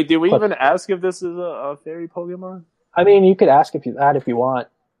 Wait, did we even ask if this is a fairy Pokemon? I mean, you could ask if you want.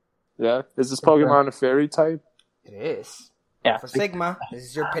 Yeah? Is this Pokemon a fairy type? It is. Yeah. For Sigma, this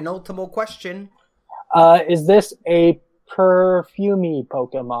is your penultimate question. Is this a perfumey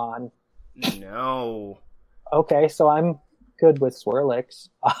Pokemon? No. Okay, so I'm good with Swirlix.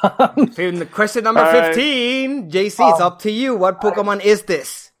 Question number 15. JC, it's up to you. What Pokemon is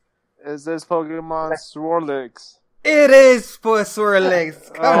this? Is this Pokemon Swirlix? It is for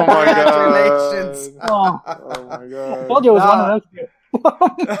Swirlix. Congratulations. Oh my god. I told you it was one of those two.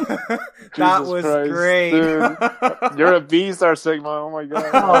 That Jesus was Christ, great. dude. You're a V-Star Sigma. Oh my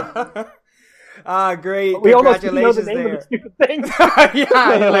god. Great. We almost didn't know Congratulations the name there. of the stupid thing.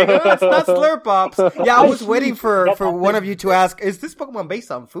 Yeah, you're like, oh, it's not Slurpops. Yeah, I was waiting for one of you to ask, is this Pokemon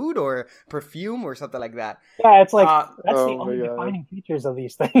based on food or perfume or something like that? Yeah, it's like, that's oh the my only God. defining features of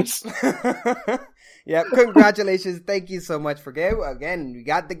these things. Yeah, congratulations. Thank you so much for again. You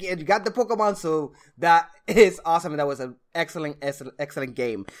got the Pokemon, so that is awesome. That was an excellent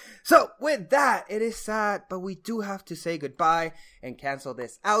game. So with that, it is sad, but we do have to say goodbye and cancel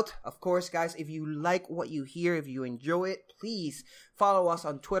this out. Of course, guys, if you like what you hear, if you enjoy it, please follow us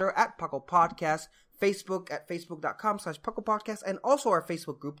on Twitter at Puckle Podcast, Facebook at facebook.com/Puckle Podcast, and also our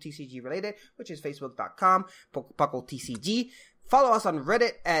Facebook group TCG Related, which is facebook.com Puckle TCG. Follow us on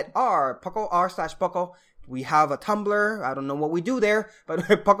Reddit at r/Puckle. We have a Tumblr. I don't know what we do there, but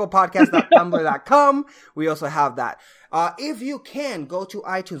pucklepodcast.tumblr.com. We also have that. If you can, go to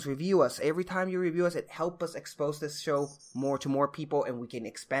iTunes, review us. Every time you review us, it helps us expose this show more to more people, and we can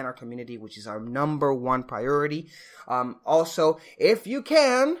expand our community, which is our number one priority. Also, if you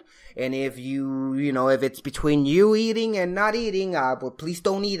can, and if if it's between you eating and not eating, well, please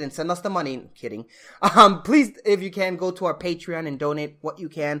don't eat and send us the money. Kidding. Please, if you can, go to our Patreon and donate what you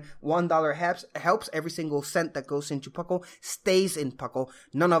can. $1 helps. Every single cent that goes into Puckle stays in Puckle.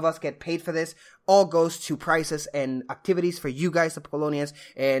 None of us get paid for this. All goes to prices and activities for you guys, the Puckalonians,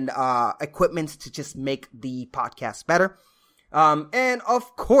 and equipments to just make the podcast better. And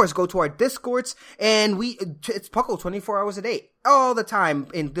of course, go to our Discords, and it's Puckle 24 hours a day, all the time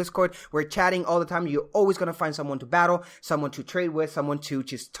in Discord. We're chatting all the time. You're always going to find someone to battle, someone to trade with, someone to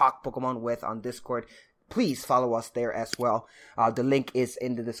just talk Pokemon with on Discord. Please follow us there as well. The link is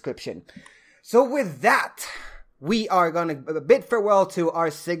in the description. So with that, we are going to bid farewell to our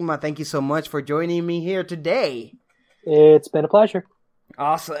Sigma. Thank you so much for joining me here today. It's been a pleasure.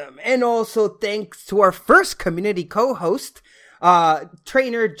 Awesome. And also thanks to our first community co-host,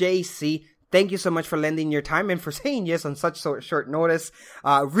 Trainer JC. Thank you so much for lending your time and for saying yes on such short notice.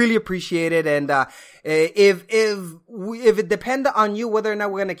 Really appreciate it. And if it depended on you whether or not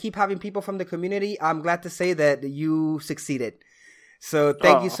we're going to keep having people from the community, I'm glad to say that you succeeded. So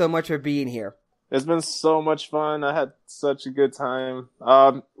thank you so much for being here. It's been so much fun. I had such a good time.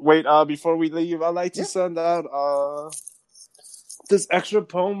 Before we leave, I'd like to send out this extra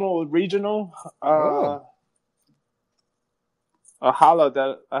promo regional. A holla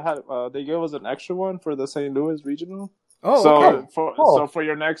that I had. They gave us an extra one for the St. Louis regional. So for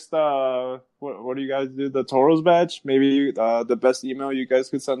your next what do you guys do? The Toros badge? Maybe the best email you guys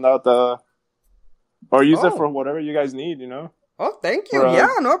could send out or use it for whatever you guys need. Oh, thank you.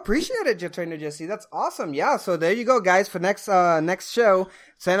 Appreciate it, Trainer Jesse. That's awesome. Yeah, so there you go, guys. For next show,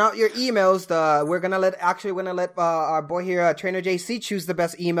 send out your emails. We're gonna let our boy here, Trainer JC, choose the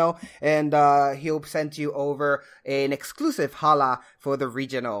best email, and he'll send you over an exclusive holla for the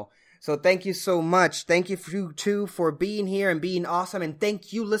regional. So thank you so much. Thank you too for being here and being awesome. And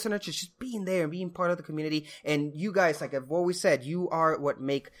thank you, listeners, for just being there and being part of the community. And you guys, like I've always said, you are what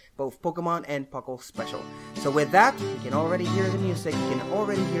make both Pokemon and Puckle special. So with that, you can already hear the music. You can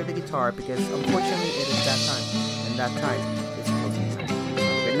already hear the guitar because unfortunately it is that time. And that time is closing time. Have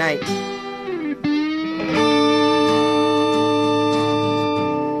a good night.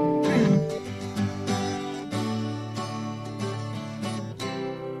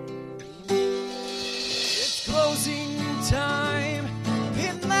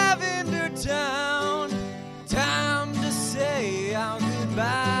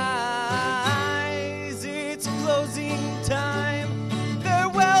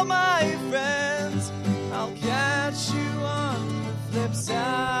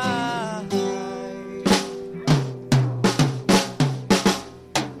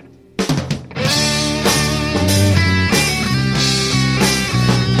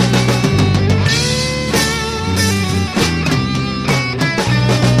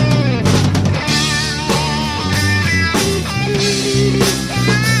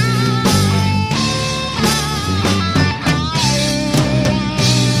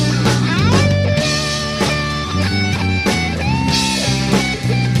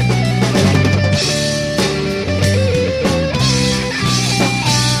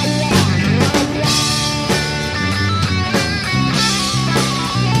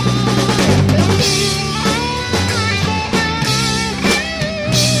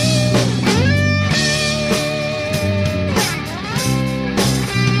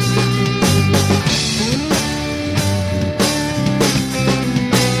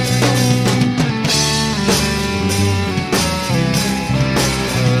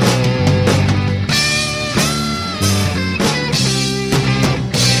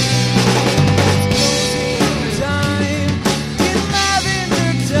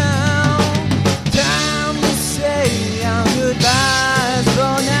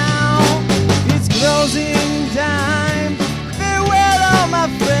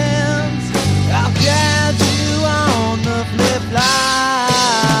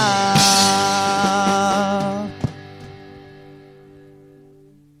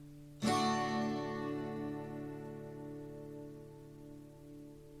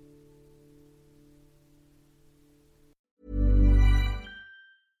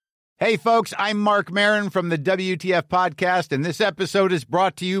 Hey, folks, I'm Mark Maron from the WTF Podcast, and this episode is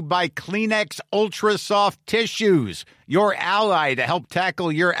brought to you by Kleenex Ultra Soft Tissues, your ally to help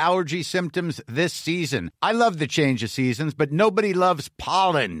tackle your allergy symptoms this season. I love the change of seasons, but nobody loves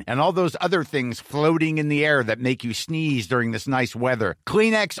pollen and all those other things floating in the air that make you sneeze during this nice weather.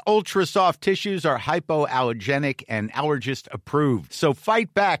 Kleenex Ultra Soft Tissues are hypoallergenic and allergist approved, so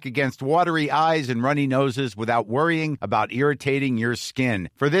fight back against watery eyes and runny noses without worrying about irritating your skin.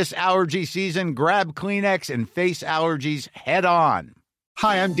 For this allergy season, grab Kleenex and face allergies head on.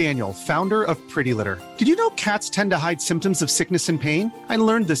 Hi, I'm Daniel, founder of Pretty Litter. Did you know cats tend to hide symptoms of sickness and pain? I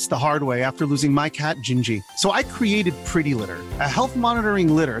learned this the hard way after losing my cat, Gingy. So I created Pretty Litter, a health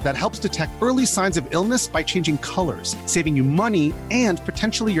monitoring litter that helps detect early signs of illness by changing colors, saving you money and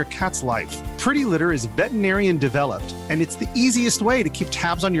potentially your cat's life. Pretty Litter is veterinarian developed, and it's the easiest way to keep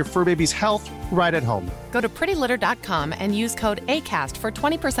tabs on your fur baby's health right at home. Go to prettylitter.com and use code ACAST for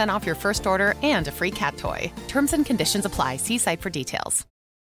 20% off your first order and a free cat toy. Terms and conditions apply. See site for details.